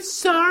 Are you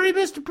sorry,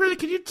 Mr. President?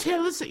 Can you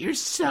tell us that you're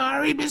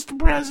sorry, Mr.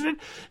 President,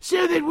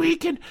 so that we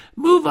can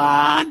move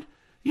on?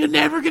 You're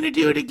never going to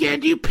do it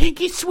again? Do you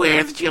pinky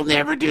swear that you'll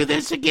never do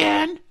this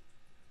again?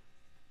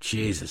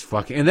 Jesus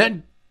fucking... And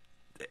then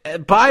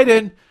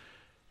Biden,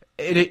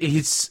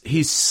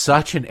 he's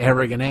such an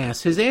arrogant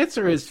ass. His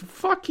answer is,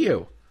 fuck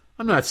you.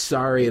 I'm not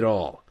sorry at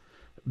all.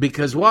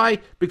 Because why?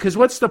 Because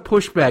what's the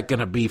pushback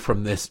going to be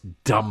from this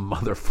dumb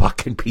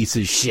motherfucking piece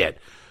of shit?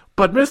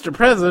 But, Mr.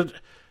 President,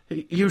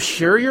 you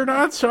sure you're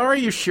not sorry?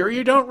 You sure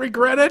you don't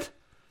regret it?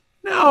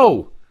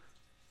 No.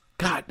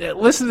 God,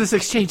 listen to this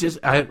exchange.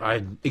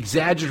 I'm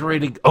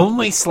exaggerating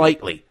only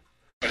slightly.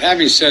 But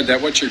having said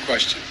that, what's your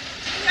question?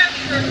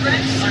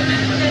 Correct, sir,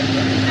 that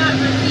you did not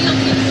reveal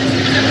the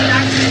existence of the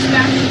documents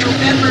back in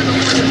November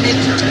before the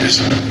midterm.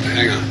 Listen,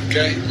 hang on,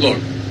 okay? Look,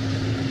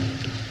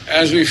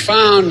 as we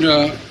found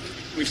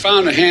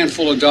a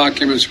handful of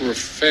documents were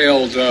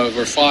filed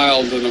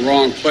in the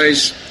wrong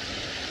place.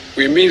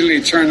 We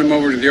immediately turned them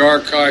over to the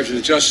archives of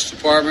the Justice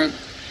Department.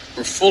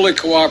 We're fully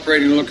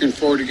cooperating and looking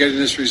forward to getting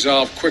this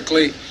resolved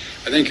quickly.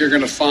 I think you're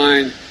going to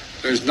find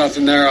there's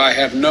nothing there. I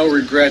have no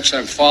regrets.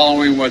 I'm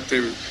following what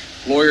the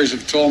lawyers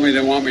have told me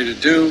they want me to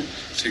do.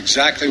 It's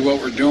exactly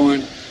what we're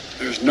doing.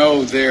 There's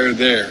no there.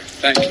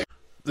 Thank you.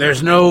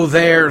 There's no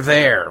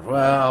there.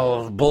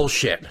 Well,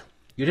 bullshit.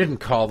 You didn't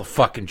call the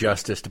fucking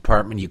Justice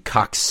Department, you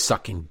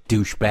cocksucking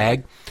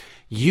douchebag.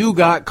 You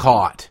got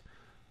caught.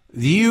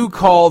 You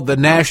called the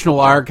National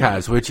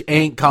Archives, which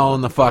ain't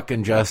calling the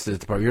fucking Justice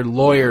Department. Your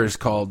lawyers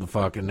called the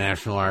fucking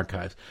National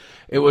Archives.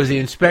 It was the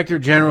Inspector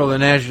General of the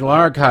National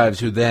Archives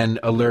who then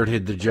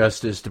alerted the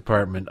Justice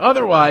Department.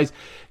 Otherwise,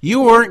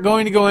 you weren't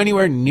going to go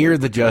anywhere near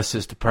the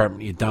Justice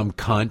Department, you dumb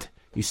cunt.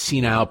 You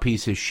senile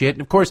piece of shit.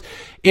 And of course,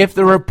 if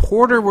the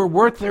reporter were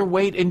worth their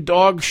weight in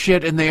dog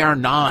shit, and they're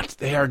not.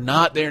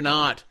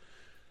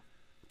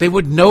 They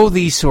would know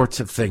these sorts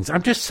of things.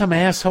 I'm just some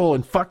asshole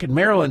in fucking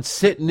Maryland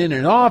sitting in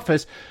an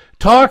office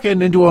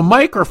talking into a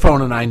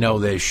microphone, and I know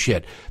this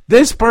shit.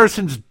 This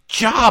person's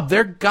job,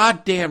 their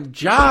goddamn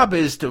job,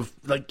 is to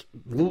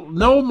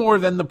know more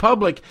than the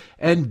public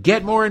and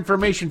get more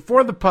information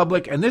for the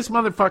public, and this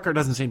motherfucker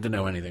doesn't seem to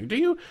know anything. Do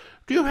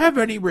you have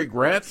any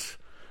regrets?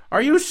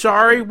 Are you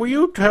sorry? Will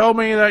you tell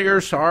me that you're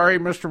sorry,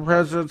 Mr.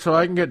 President, so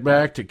I can get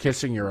back to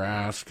kissing your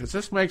ass? Because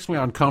this makes me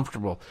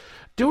uncomfortable.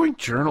 Doing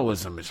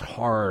journalism is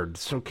hard,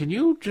 so can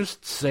you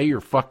just say you're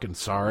fucking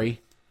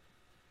sorry?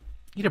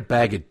 Eat a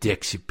bag of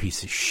dicks, you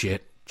piece of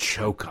shit.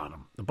 Choke on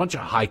them. A bunch of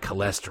high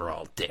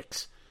cholesterol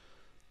dicks.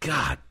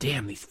 God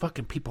damn, these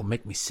fucking people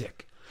make me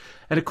sick.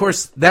 And of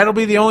course, that'll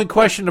be the only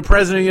question the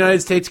President of the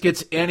United States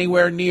gets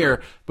anywhere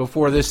near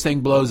before this thing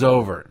blows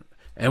over.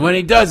 And when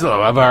he does,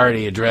 though, I've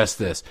already addressed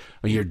this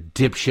with your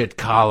dipshit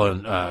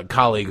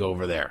colleague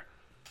over there.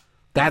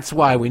 That's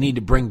why we need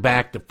to bring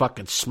back the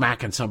fucking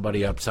smacking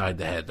somebody upside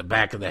the head, the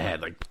back of the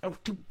head. Like, oh,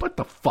 dude, what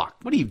the fuck?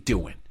 What are you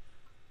doing?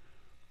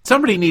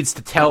 Somebody needs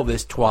to tell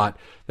this twat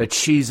that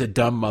she's a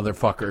dumb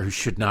motherfucker who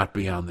should not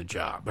be on the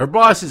job. Her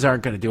bosses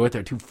aren't going to do it.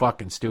 They're too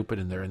fucking stupid,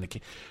 and they're in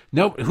the...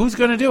 No, who's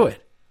going to do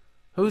it?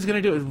 Who's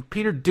going to do it?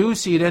 Peter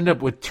Ducey would end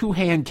up with 2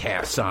 hand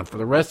casts on for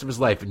the rest of his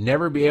life and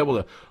never be able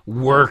to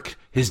work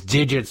his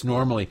digits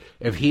normally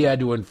if he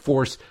had to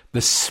enforce the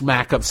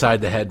smack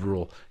upside the head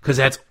rule, because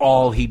that's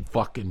all he'd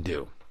fucking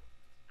do.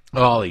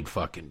 All he'd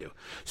fucking do.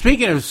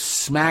 Speaking of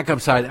smack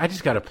upside, I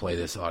just got to play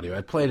this audio.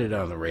 I played it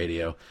on the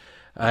radio.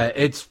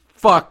 It's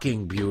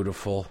fucking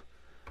beautiful.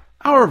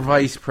 Our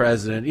vice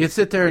president, you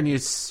sit there and you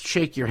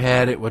shake your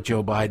head at what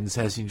Joe Biden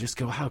says, and you just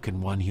go, how can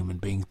one human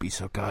being be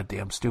so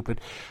goddamn stupid?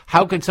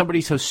 How can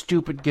somebody so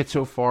stupid get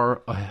so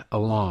far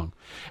along?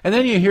 And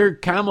then you hear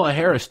Kamala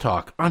Harris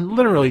talk on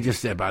literally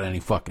just about any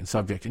fucking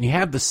subject, and you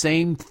have the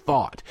same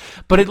thought.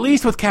 But at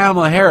least with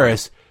Kamala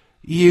Harris,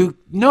 you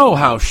know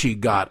how she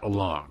got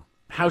along,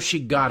 how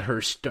she got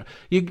her stuff.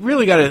 You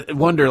really got to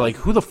wonder,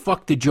 who the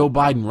fuck did Joe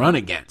Biden run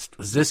against?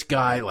 Was this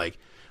guy,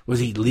 was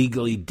he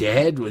legally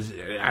dead? Was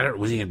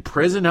he in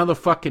prison? How the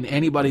fuck can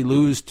anybody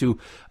lose to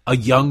a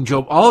young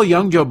Joe? All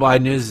young Joe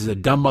Biden is a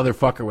dumb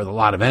motherfucker with a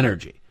lot of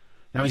energy.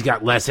 Now he's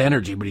got less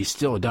energy, but he's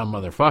still a dumb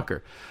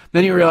motherfucker.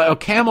 Then you realize,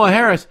 Kamala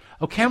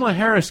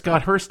Harris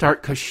got her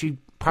start because she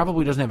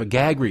probably doesn't have a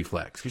gag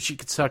reflex, because she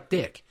could suck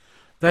dick.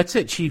 That's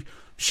it.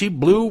 She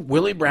blew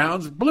Willie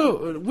Brown's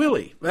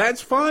Willie.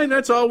 That's fine.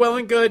 That's all well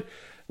and good.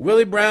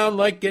 Willie Brown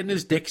liked getting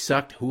his dick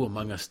sucked. Who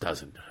among us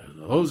doesn't?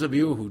 Those of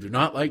you who do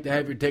not like to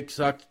have your dick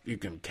sucked, you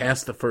can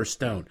cast the first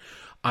stone.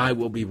 I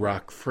will be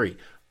rock-free.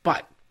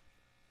 But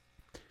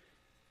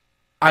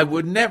I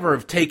would never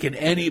have taken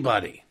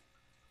anybody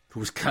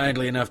who was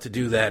kindly enough to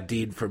do that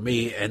deed for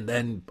me and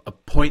then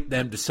appoint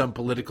them to some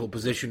political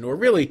position or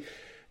really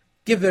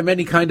give them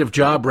any kind of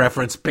job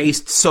reference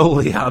based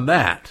solely on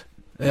that.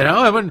 You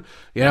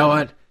know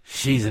what?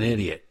 She's an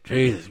idiot.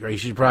 Jesus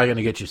Christ, she's probably going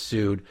to get you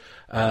sued.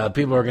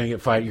 People are going to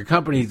get fired. Your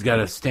company's got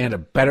to stand a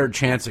better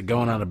chance of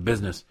going out of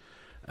business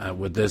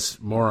with this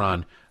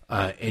moron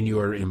in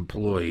your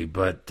employee.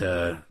 But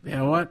you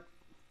know what?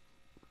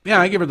 Yeah,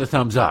 I give her the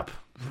thumbs up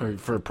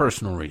for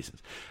personal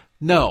reasons.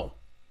 No.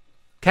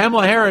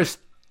 Kamala Harris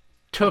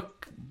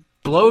took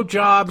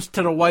blowjobs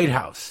to the White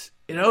House.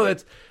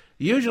 That's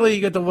usually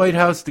you get the White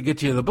House to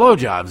get you the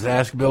blowjobs.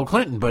 Ask Bill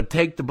Clinton, but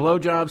take the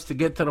blowjobs to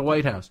get to the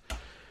White House.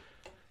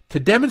 To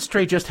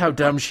demonstrate just how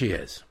dumb she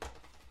is.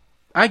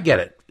 I get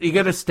it. You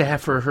got to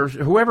staff her,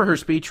 whoever her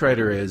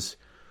speechwriter is.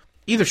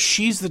 Either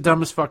she's the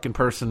dumbest fucking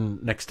person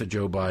next to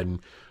Joe Biden,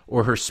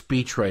 or her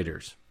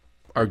speechwriters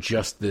are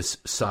just this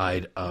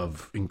side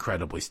of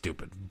incredibly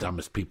stupid,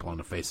 dumbest people on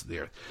the face of the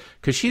earth.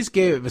 Because she's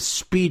gave a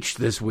speech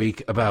this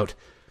week about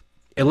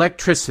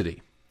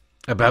electricity,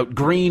 about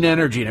green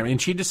energy,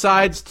 and she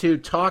decides to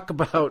talk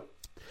about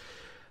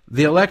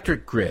the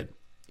electric grid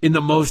in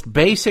the most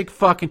basic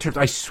fucking terms.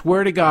 I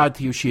swear to God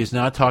to you, she is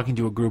not talking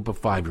to a group of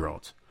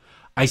 5-year-olds.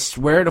 I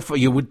swear to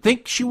you would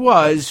think she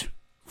was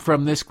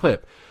from this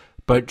clip,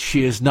 but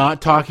she is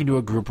not talking to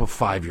a group of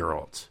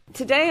 5-year-olds.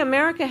 Today,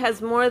 America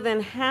has more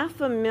than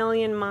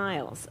 500,000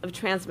 miles of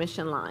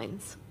transmission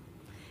lines,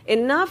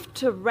 enough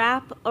to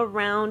wrap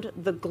around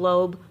the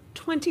globe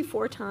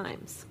 24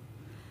 times.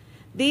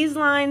 These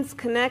lines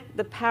connect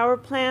the power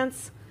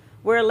plants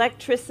where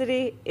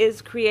electricity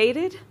is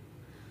created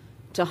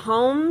to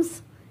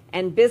homes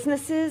and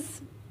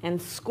businesses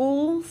and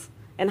schools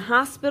and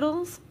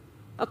hospitals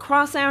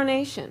across our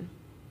nation.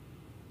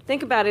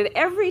 Think about it.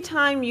 Every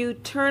time you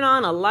turn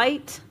on a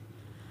light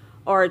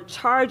or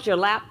charge your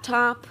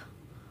laptop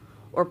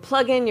or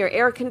plug in your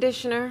air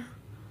conditioner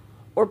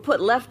or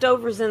put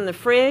leftovers in the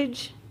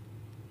fridge,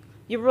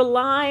 you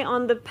rely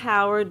on the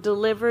power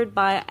delivered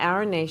by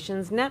our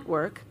nation's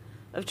network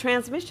of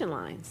transmission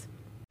lines.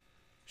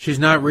 She's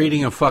not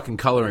reading a fucking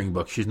coloring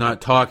book. She's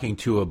not talking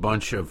to a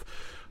bunch of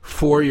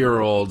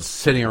 4-year-olds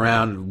sitting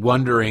around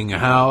wondering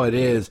how it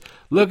is.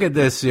 Look at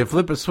this. You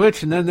flip a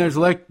switch and then there's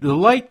the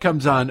light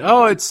comes on.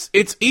 Oh, it's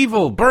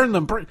evil. Burn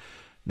them. Burn.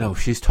 No,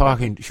 she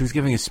was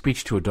giving a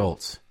speech to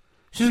adults.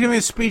 She was giving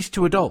a speech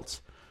to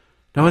adults.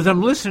 Now, as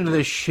I'm listening to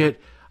this shit,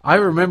 I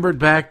remembered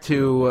back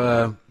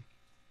to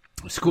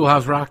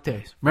Schoolhouse Rock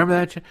days. Remember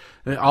that shit?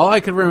 All I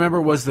could remember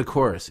was the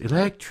chorus.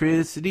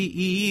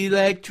 Electricity,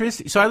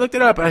 electricity. So I looked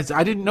it up. I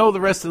didn't know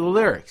the rest of the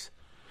lyrics.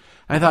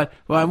 I thought,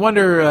 well, I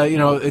wonder,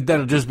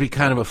 that'll just be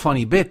kind of a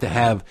funny bit to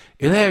have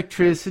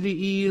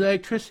electricity,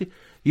 electricity.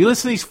 You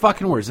listen to these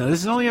fucking words. Now,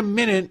 this is only a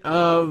minute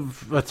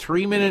of a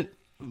 3-minute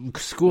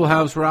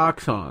Schoolhouse Rock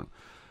song.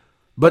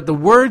 But the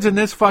words in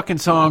this fucking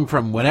song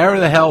from whenever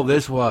the hell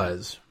this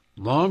was,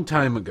 long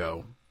time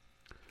ago,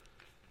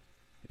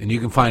 and you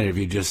can find it if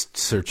you just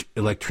search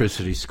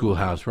electricity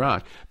Schoolhouse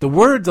Rock. The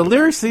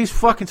lyrics of these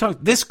fucking songs,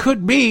 this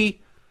could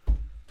be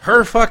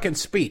her fucking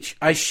speech.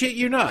 I shit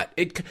you not.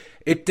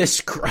 It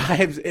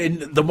describes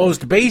in the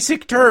most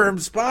basic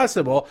terms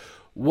possible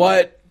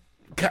what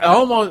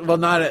almost, well,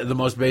 not the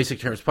most basic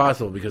terms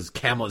possible because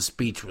Kamala's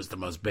speech was the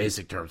most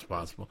basic terms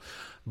possible.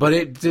 But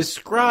it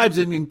describes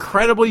in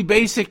incredibly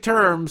basic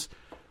terms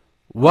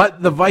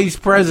what the vice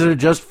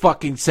president just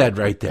fucking said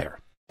right there.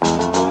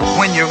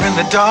 When you're in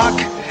the dark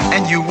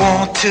and you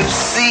want to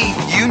see,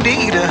 you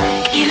need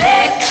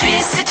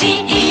electricity,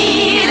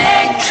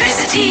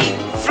 electricity.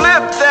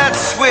 Flip that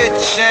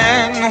switch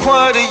and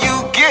what do you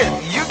get?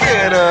 You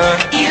get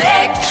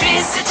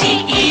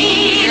electricity,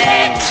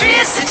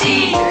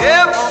 electricity.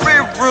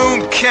 Every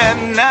room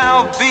can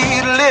now be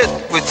lit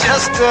with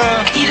just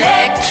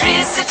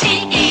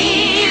electricity,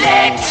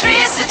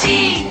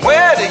 electricity.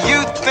 Where do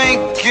you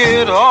think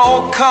it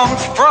all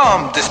comes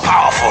from, this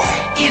powerful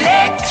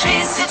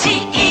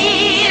electricity,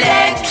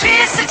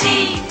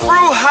 electricity?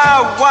 Through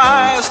high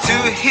wires to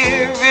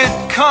here it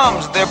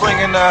comes. They're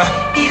bringing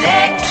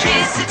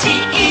electricity,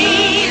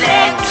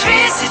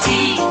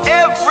 electricity.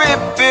 Every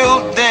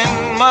building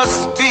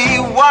must be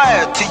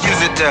wired to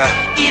use it.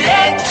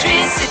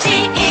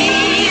 Electricity,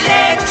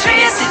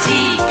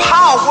 electricity.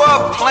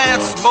 Power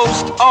plants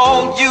most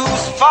all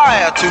use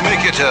fire to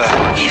make it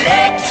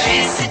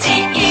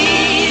electricity,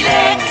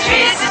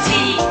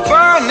 electricity.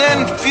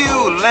 Burning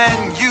fuel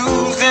and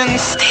using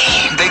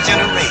steam, they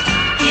generate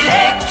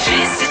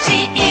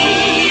electricity,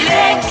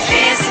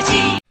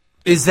 electricity.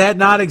 Is that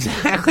not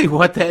exactly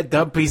what that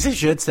dumb piece of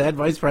shit said,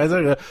 Vice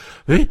President?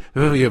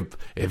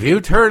 If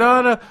you turn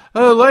on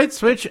a light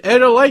switch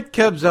and a light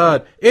comes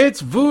on,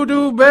 it's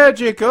voodoo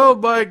magic. Oh,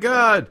 my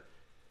God.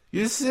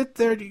 You sit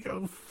there and you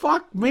go,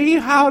 fuck me,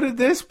 how did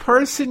this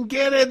person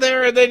get in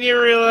there? And then you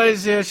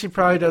realize, yeah, she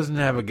probably doesn't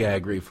have a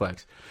gag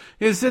reflex.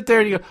 You sit there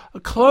and you go,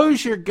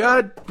 close your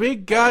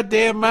big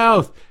goddamn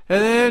mouth.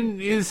 And then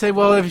you say,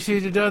 well, if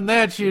she'd have done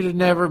that, she'd have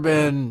never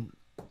been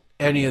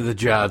any of the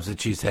jobs that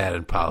she's had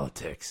in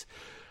politics.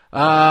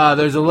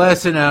 There's a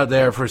lesson out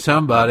there for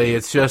somebody.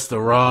 It's just the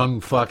wrong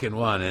fucking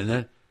one, isn't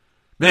it?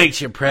 Makes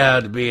you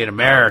proud to be an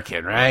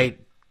American, right?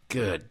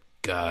 Good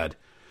God.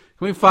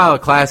 Can we file a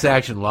class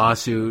action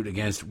lawsuit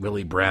against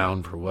Willie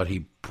Brown for what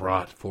he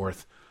brought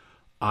forth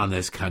on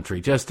this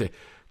country? Just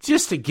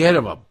to get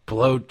him a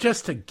blow,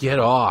 just to get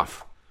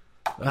off.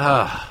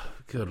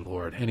 Good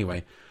Lord.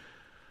 Anyway,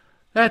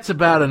 that's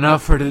about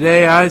enough for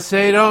today. I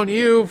say, don't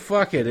you?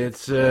 Fuck it.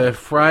 It's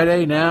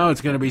Friday now.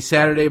 It's going to be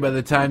Saturday by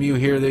the time you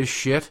hear this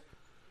shit.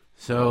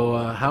 So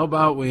how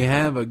about we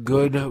have a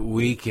good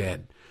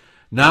weekend?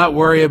 Not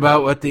worry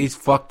about what these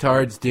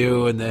fucktards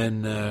do and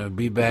then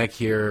be back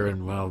here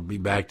and, well, be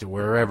back to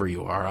wherever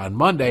you are on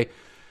Monday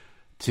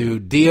to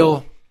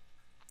deal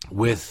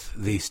with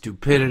the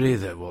stupidity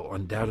that will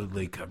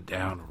undoubtedly come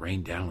down,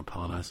 rain down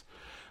upon us,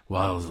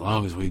 well, as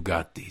long as we've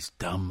got these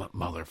dumb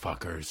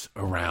motherfuckers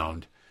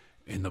around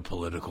in the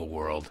political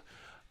world.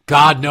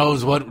 God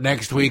knows what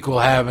next week will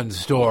have in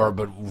store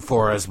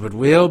for us, but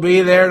we'll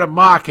be there to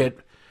mock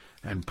it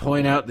and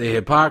point out the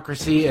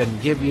hypocrisy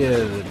and give you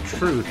the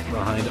truth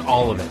behind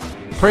all of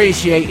it.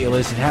 Appreciate you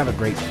listening. Have a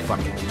great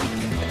fucking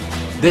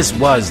weekend. This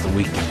was the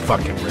Weekend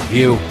Fucking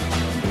Review.